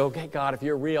dark room and say, okay, God, if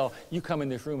you're real, you come in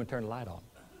this room and turn the light on.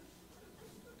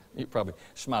 You're probably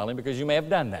smiling because you may have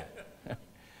done that.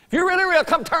 If you're really real,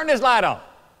 come turn this light on.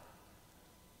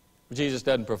 Jesus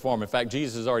doesn't perform. In fact,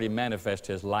 Jesus has already manifested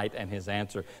His light and His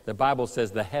answer. The Bible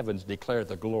says the heavens declare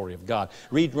the glory of God.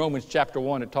 Read Romans chapter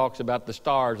 1. It talks about the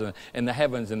stars and the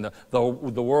heavens and the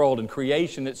world, and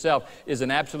creation itself is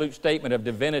an absolute statement of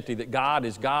divinity, that God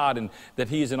is God and that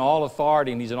He is in all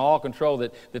authority and He's in all control,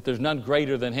 that there's none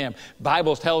greater than Him. The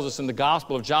Bible tells us in the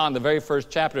Gospel of John, the very first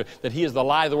chapter, that He is the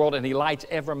light of the world and He lights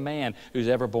every man who's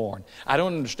ever born. I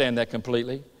don't understand that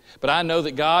completely. But I know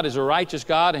that God is a righteous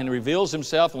God and reveals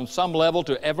Himself on some level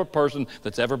to every person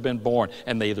that's ever been born.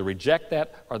 And they either reject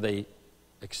that or they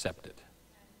accept it.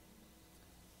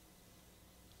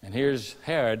 And here's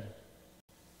Herod.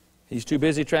 He's too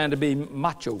busy trying to be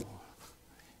macho.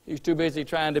 He's too busy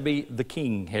trying to be the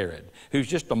king Herod, who's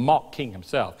just a mock king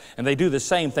himself. And they do the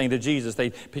same thing to Jesus. They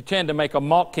pretend to make a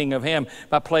mock king of Him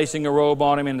by placing a robe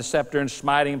on Him and a scepter and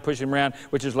smiting and pushing Him around,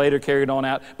 which is later carried on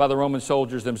out by the Roman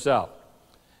soldiers themselves.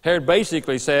 Herod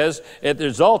basically says, at the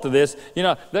result of this, you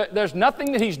know, there's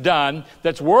nothing that he's done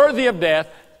that's worthy of death,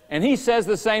 and he says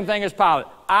the same thing as Pilate.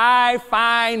 I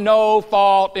find no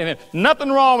fault in him.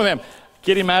 Nothing wrong with him.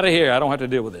 Get him out of here. I don't have to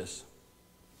deal with this.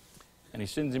 And he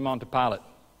sends him on to Pilate.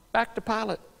 Back to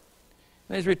Pilate.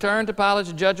 And he's returned to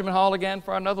Pilate's judgment hall again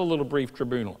for another little brief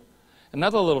tribunal.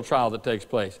 Another little trial that takes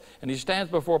place. And he stands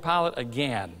before Pilate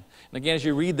again. And again, as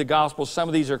you read the Gospels, some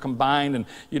of these are combined, and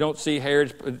you don't see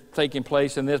Herod taking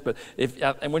place in this. But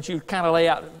and once you kind of lay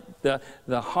out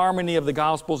the harmony of the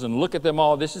Gospels and look at them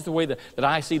all, this is the way that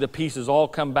I see the pieces all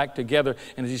come back together.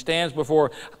 And as he stands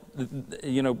before,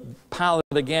 you know, Pilate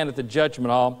again at the judgment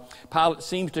hall, Pilate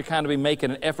seems to kind of be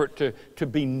making an effort to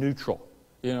be neutral.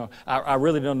 You know, I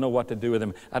really don't know what to do with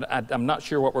him. I'm not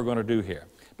sure what we're going to do here.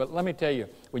 But let me tell you,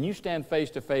 when you stand face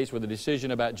to face with a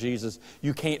decision about Jesus,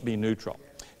 you can't be neutral.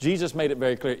 Jesus made it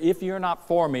very clear. If you're not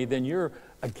for me, then you're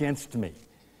against me.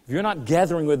 If you're not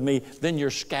gathering with me, then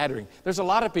you're scattering. There's a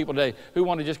lot of people today who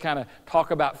want to just kind of talk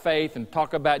about faith and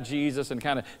talk about Jesus and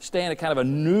kind of stay in a kind of a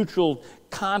neutral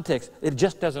context. It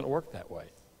just doesn't work that way.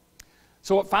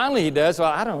 So what finally he does,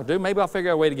 well, I don't know, maybe I'll figure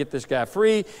out a way to get this guy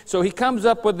free. So he comes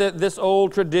up with this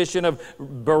old tradition of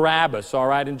Barabbas, all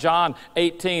right? In John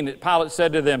 18, Pilate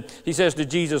said to them, he says to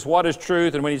Jesus, what is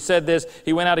truth? And when he said this,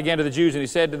 he went out again to the Jews and he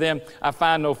said to them, I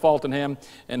find no fault in him.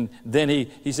 And then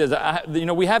he says, you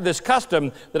know, we have this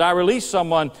custom that I release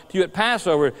someone to you at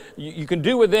Passover. You can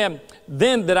do with them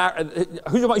then that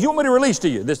who you want me to release to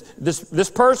you? This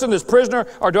person, this prisoner,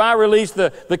 or do I release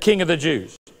the king of the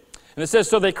Jews? And it says,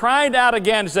 so they cried out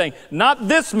again, saying, not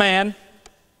this man.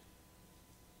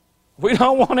 We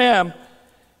don't want him.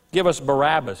 Give us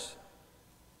Barabbas.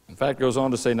 In fact, it goes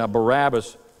on to say, now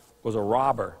Barabbas was a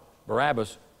robber.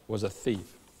 Barabbas was a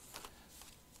thief.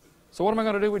 So what am I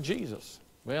going to do with Jesus?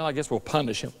 Well, I guess we'll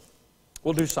punish him.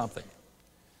 We'll do something.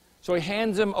 So he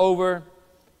hands him over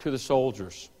to the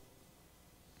soldiers.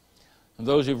 And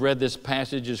those who've read this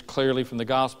passage is clearly from the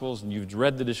Gospels, and you've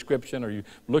read the description, or you've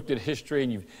looked at history,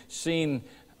 and you've seen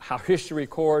how history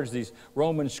records these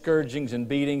Roman scourgings and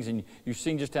beatings, and you've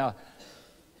seen just how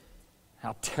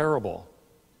terrible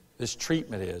this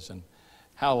treatment is, and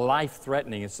how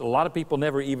life-threatening. A lot of people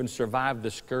never even survived the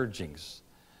scourgings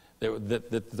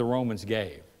that the Romans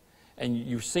gave. And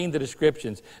you've seen the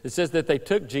descriptions. It says that they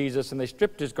took Jesus and they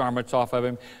stripped his garments off of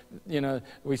him. You know,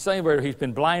 we say where he's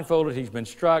been blindfolded, he's been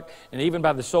struck, and even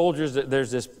by the soldiers, there's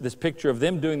this picture of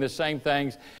them doing the same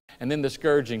things, and then the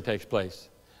scourging takes place.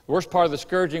 The worst part of the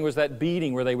scourging was that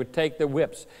beating where they would take the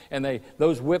whips, and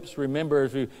those whips, remember,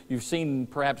 as you've seen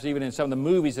perhaps even in some of the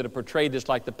movies that have portrayed this,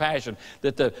 like The Passion,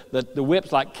 that the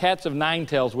whips, like cats of nine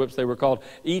tails whips they were called,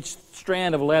 each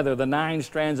strand of leather, the 9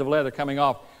 strands of leather coming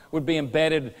off, would be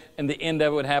embedded, and the end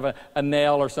of it would have a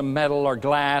nail or some metal or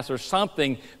glass or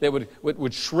something that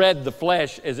would shred the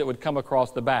flesh as it would come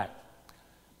across the back.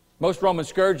 Most Roman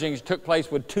scourgings took place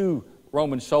with 2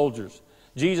 Roman soldiers.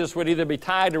 Jesus would either be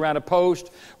tied around a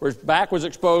post where his back was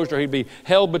exposed, or he'd be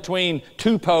held between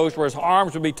two posts where his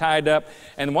arms would be tied up,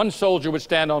 and one soldier would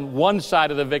stand on one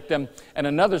side of the victim, and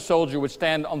another soldier would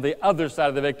stand on the other side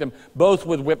of the victim, both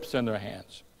with whips in their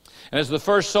hands. And as the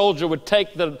first soldier would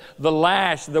take the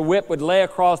lash, the whip would lay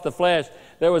across the flesh,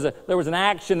 there was an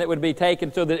action that would be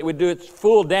taken so that it would do its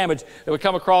full damage. It would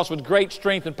come across with great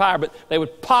strength and power, but they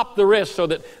would pop the wrist so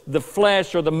that the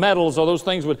flesh or the metals or those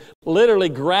things would literally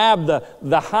grab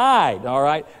the hide, all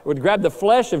right? It would grab the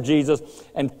flesh of Jesus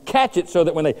and catch it so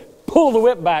that when they pull the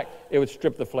whip back, it would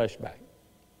strip the flesh back.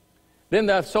 Then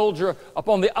the soldier up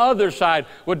on the other side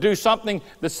would do something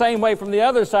the same way from the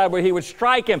other side, where he would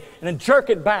strike him and then jerk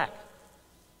it back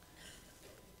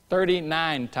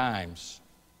 39 times.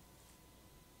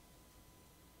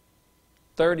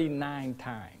 39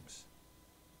 times.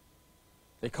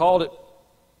 They called it,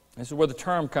 this is where the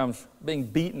term comes, being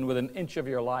beaten with an inch of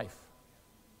your life.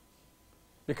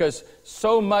 Because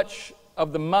so much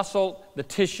of the muscle, the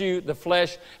tissue, the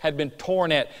flesh had been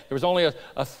torn at. There was only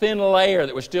a thin layer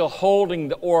that was still holding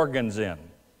the organs in,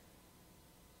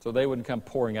 so they wouldn't come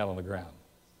pouring out on the ground.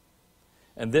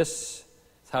 And this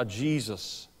is how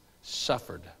Jesus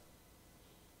suffered.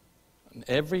 And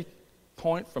every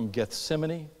point from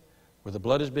Gethsemane, where the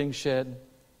blood is being shed,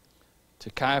 to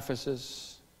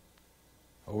Caiaphas's,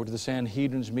 over to the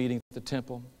Sanhedrin's meeting at the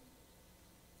temple,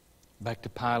 back to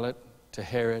Pilate, to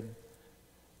Herod.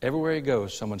 Everywhere he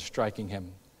goes, someone's striking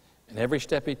him. And every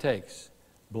step he takes,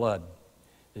 blood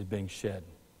is being shed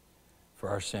for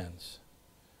our sins.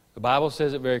 The Bible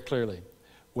says it very clearly.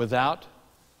 Without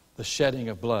the shedding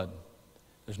of blood,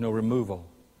 there's no removal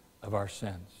of our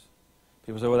sins.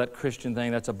 People say, well, that Christian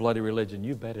thing, that's a bloody religion.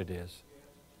 You bet it is.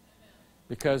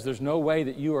 Because there's no way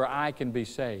that you or I can be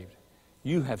saved.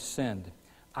 You have sinned.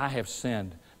 I have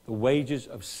sinned. The wages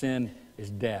of sin is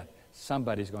death.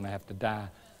 Somebody's going to have to die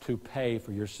to pay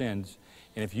for your sins.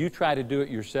 And if you try to do it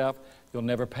yourself, you'll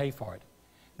never pay for it.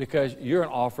 Because your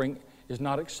offering is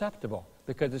not acceptable,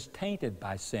 because it's tainted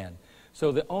by sin.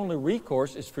 So the only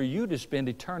recourse is for you to spend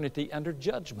eternity under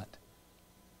judgment.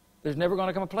 There's never going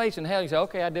to come a place in hell you say,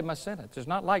 okay, I did my sentence. It's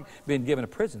not like being given a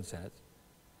prison sentence.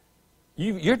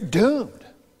 You're doomed.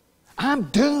 I'm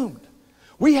doomed.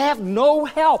 We have no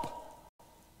help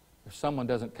if someone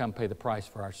doesn't come pay the price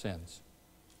for our sins.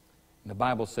 And the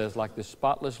Bible says, like this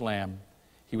spotless lamb,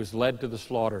 he was led to the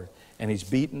slaughter, and he's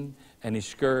beaten, and he's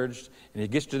scourged, and he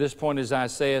gets to this point, as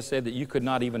Isaiah said, that you could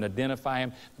not even identify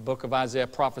him. The book of Isaiah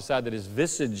prophesied that his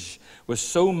visage was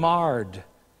so marred,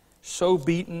 so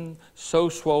beaten, so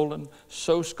swollen,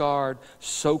 so scarred,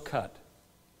 so cut,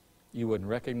 you wouldn't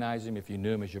recognize him if you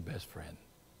knew him as your best friend.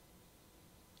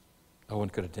 No one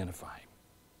could identify him.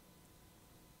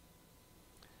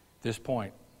 At this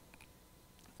point,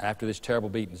 after this terrible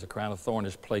beatings, a crown of thorns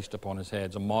is placed upon his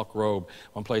head, a mock robe.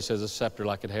 One place says a scepter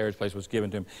like at Herod's place was given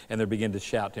to him, and they begin to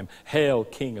shout to him, "Hail,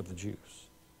 King of the Jews."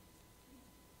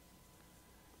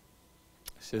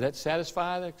 So does that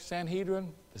satisfy the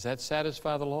Sanhedrin? Does that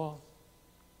satisfy the law?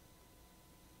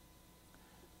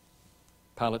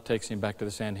 Pilate takes him back to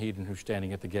the Sanhedrin, who's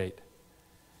standing at the gate.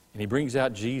 And he brings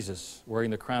out Jesus wearing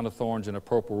the crown of thorns and a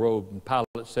purple robe. And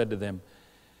Pilate said to them,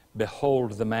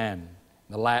 "Behold the man."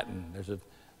 In the Latin, there's a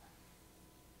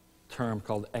term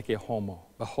called ecce homo.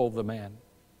 Behold the man.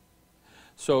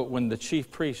 So when the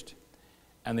chief priest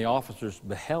and the officers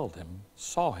beheld him,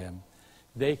 saw him,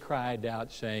 they cried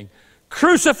out saying,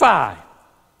 "Crucify!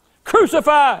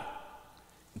 Crucify!"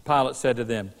 And Pilate said to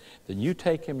them, "Then you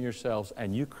take him yourselves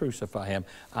and you crucify him.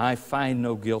 I find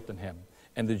no guilt in him."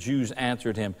 And the Jews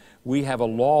answered him, "We have a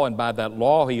law, and by that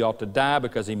law he ought to die,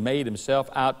 because he made himself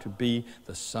out to be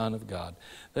the Son of God."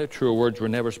 Their true words were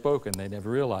never spoken. They never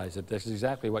realized that this is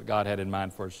exactly what God had in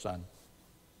mind for his Son.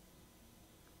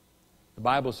 The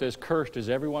Bible says, "Cursed is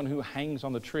everyone who hangs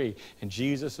on the tree." And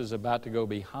Jesus is about to go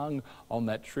be hung on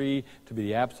that tree to be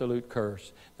the absolute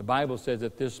curse. The Bible says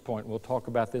at this point, we'll talk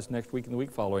about this next week and the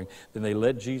week following, then they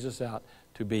led Jesus out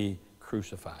to be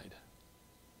crucified.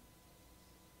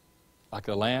 Like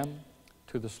a lamb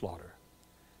to the slaughter.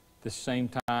 At this same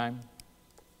time,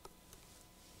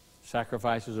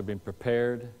 sacrifices are being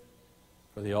prepared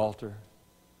for the altar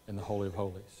in the Holy of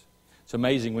Holies. It's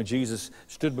amazing, when Jesus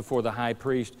stood before the high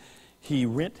priest, he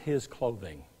rent his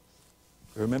clothing.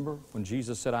 Remember when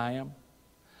Jesus said, "I am"?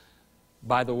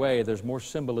 By the way, there's more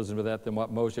symbolism to that than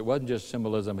what most. It wasn't just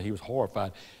symbolism, he was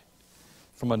horrified.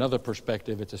 From another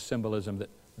perspective, it's a symbolism that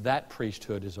that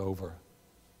priesthood is over.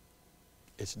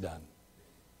 It's done.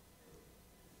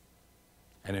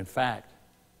 And in fact,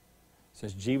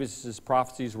 since Jesus'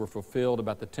 prophecies were fulfilled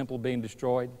about the temple being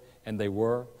destroyed, and they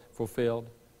were fulfilled,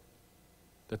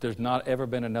 that there's not ever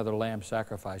been another lamb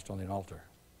sacrificed on the altar.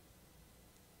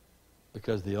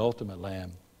 Because the ultimate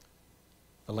lamb,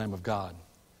 the Lamb of God,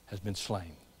 has been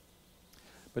slain.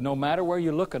 But no matter where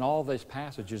you look in all these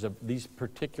passages of these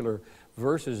particular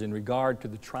verses in regard to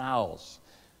the trials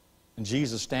and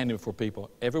Jesus standing before people,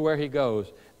 everywhere he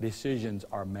goes, decisions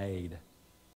are made.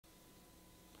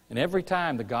 And every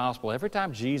time the gospel, every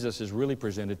time Jesus is really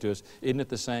presented to us, isn't it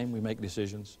the same? We make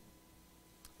decisions.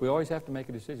 We always have to make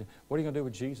a decision. What are you going to do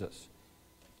with Jesus?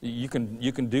 You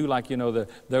can do like,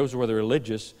 those who are the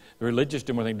religious. The religious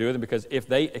don't want anything to do with him because if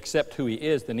they accept who he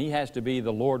is, then he has to be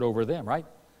the Lord over them, right?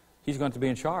 He's going to be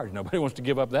in charge. Nobody wants to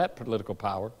give up that political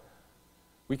power.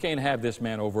 We can't have this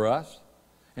man over us.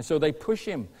 And so they push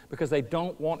him because they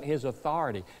don't want his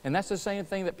authority. And that's the same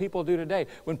thing that people do today.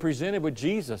 When presented with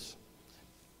Jesus,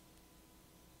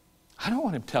 I don't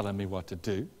want him telling me what to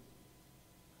do.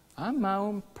 I'm my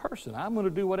own person. I'm going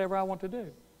to do whatever I want to do.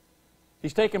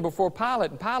 He's taken before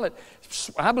Pilate, and Pilate,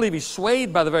 I believe he's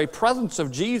swayed by the very presence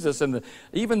of Jesus. And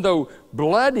even though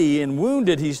bloody and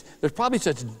wounded, there's probably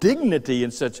such dignity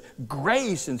and such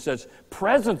grace and such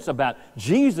presence about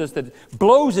Jesus that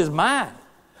blows his mind.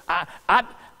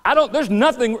 There's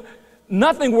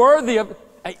nothing worthy of,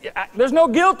 there's no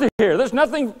guilt here. There's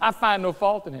nothing, I find no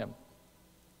fault in him.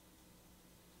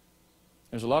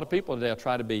 There's a lot of people today that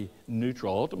try to be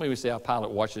neutral. Ultimately, we see how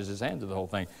Pilate washes his hands of the whole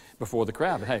thing before the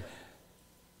crowd. But hey,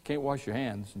 can't wash your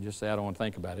hands and just say, I don't want to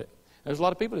think about it. There's a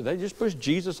lot of people today, they just push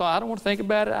Jesus off. I don't want to think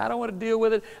about it. I don't want to deal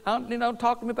with it. Don't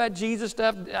talk to me about Jesus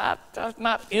stuff. I'm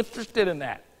not interested in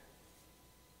that.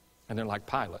 And they're like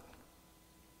Pilate.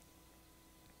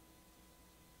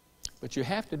 But you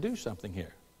have to do something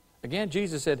here. Again,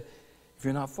 Jesus said, if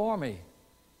you're not for me,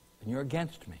 then you're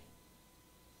against me.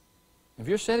 If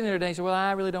you're sitting there today and say, well,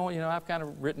 I really don't, I've kind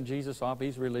of written Jesus off.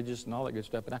 He's religious and all that good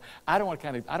stuff. But I don't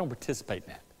participate in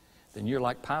that. Then you're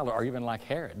like Pilate or even like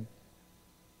Herod,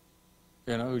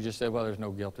 who just said, well, there's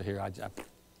no guilt here. I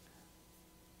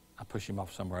push him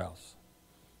off somewhere else.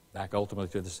 Back ultimately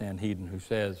to the Sanhedrin who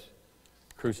says,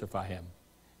 crucify him.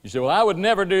 You say, well, I would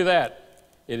never do that.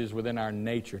 It is within our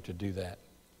nature to do that.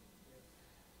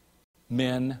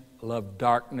 Men love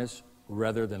darkness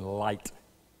rather than light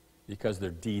because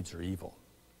their deeds are evil.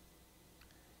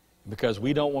 Because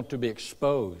we don't want to be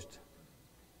exposed,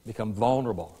 become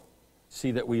vulnerable.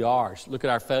 See that we are. Look at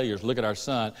our failures. Look at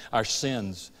our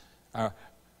sins, our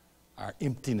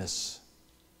emptiness.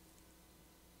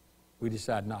 We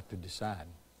decide not to decide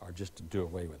or just to do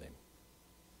away with him.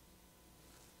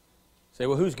 Say,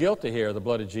 well, who's guilty here? The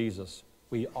blood of Jesus.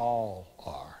 We all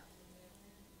are.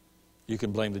 You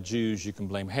can blame the Jews. You can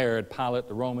blame Herod, Pilate,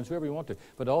 the Romans, whoever you want to.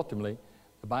 But ultimately,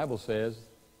 the Bible says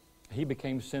he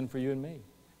became sin for you and me.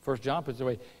 1 John puts it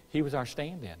away. He was our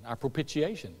stand-in, our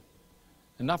propitiation.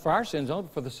 And not for our sins only,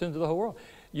 but for the sins of the whole world.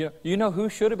 You know who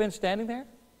should have been standing there?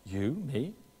 You,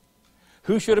 me.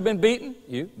 Who should have been beaten?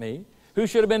 You, me. Who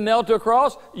should have been nailed to a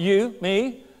cross? You,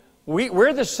 me.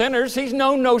 We're the sinners. He's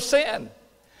known no sin.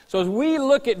 So as we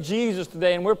look at Jesus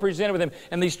today and we're presented with him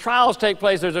and these trials take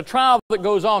place, there's a trial that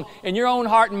goes on in your own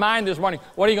heart and mind this morning.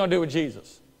 What are you going to do with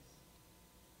Jesus?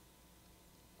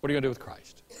 What are you going to do with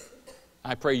Christ?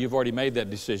 I pray you've already made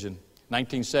that decision.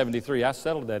 1973, I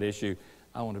settled that issue.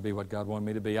 I wanted to be what God wanted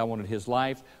me to be. I wanted his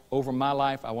life over my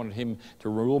life. I wanted him to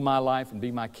rule my life and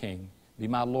be my king, be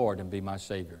my Lord, and be my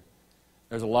Savior.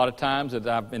 There's a lot of times that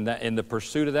I've been in the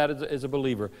pursuit of that as a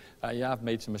believer. I've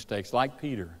made some mistakes. Like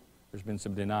Peter, there's been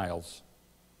some denials.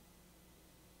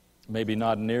 Maybe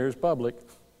not near as public,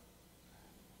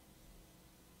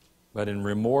 but in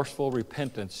remorseful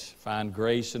repentance, find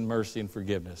grace and mercy and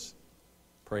forgiveness.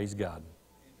 Praise God.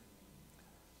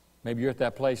 Maybe you're at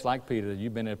that place like Peter, that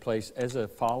you've been in a place as a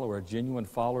follower, a genuine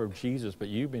follower of Jesus, but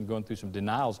you've been going through some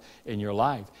denials in your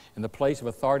life. And the place of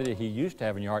authority that he used to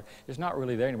have in your heart is not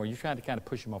really there anymore. You're trying to kind of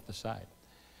push him off the side.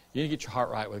 You need to get your heart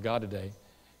right with God today.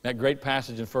 That great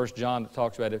passage in 1 John that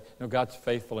talks about it, God's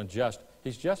faithful and just.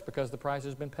 He's just because the price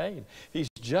has been paid. He's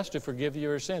just to forgive you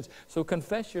your sins. So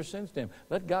confess your sins to him.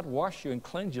 Let God wash you and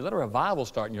cleanse you. Let a revival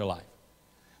start in your life.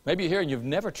 Maybe you're here and you've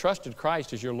never trusted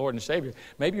Christ as your Lord and Savior.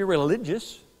 Maybe you're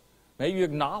religious. Maybe you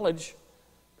acknowledge,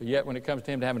 but yet when it comes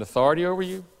to him to having authority over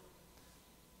you,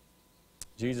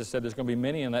 Jesus said there's going to be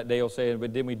many in that day who'll say,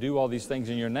 but didn't we do all these things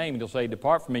in your name? And he'll say,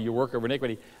 depart from me, you worker of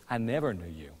iniquity. I never knew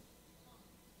you.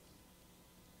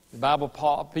 The Bible,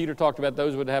 Peter talked about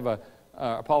those would have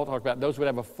Paul talked about those would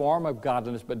have a form of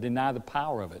godliness but deny the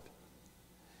power of it.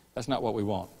 That's not what we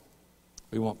want.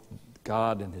 We want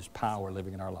God and his power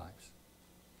living in our lives.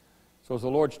 So as the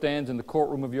Lord stands in the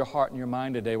courtroom of your heart and your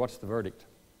mind today, what's the verdict?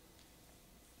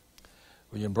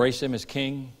 Will you embrace him as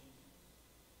King,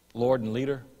 Lord, and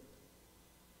leader?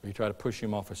 or you try to push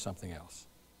Him off with something else.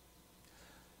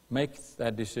 Make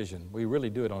that decision. We really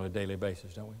do it on a daily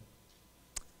basis, don't we?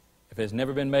 If it's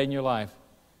never been made in your life,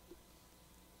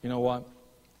 you know what?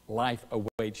 Life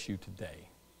awaits you today.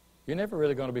 You're never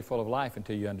really going to be full of life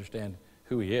until you understand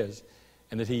who He is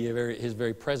and that His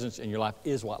very presence in your life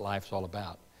is what life's all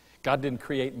about. God didn't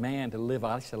create man to live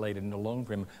isolated and alone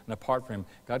from Him and apart from Him.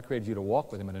 God created you to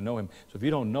walk with Him and to know Him. So if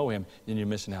you don't know Him, then you're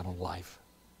missing out on life.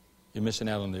 You're missing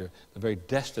out on the very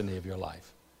destiny of your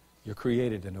life. You're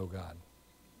created to know God.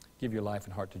 Give your life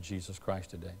and heart to Jesus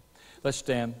Christ today. Let's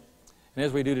stand. And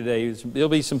as we do today, there'll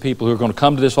be some people who are going to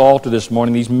come to this altar this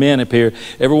morning. These men up here,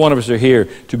 every one of us are here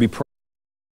to be praying.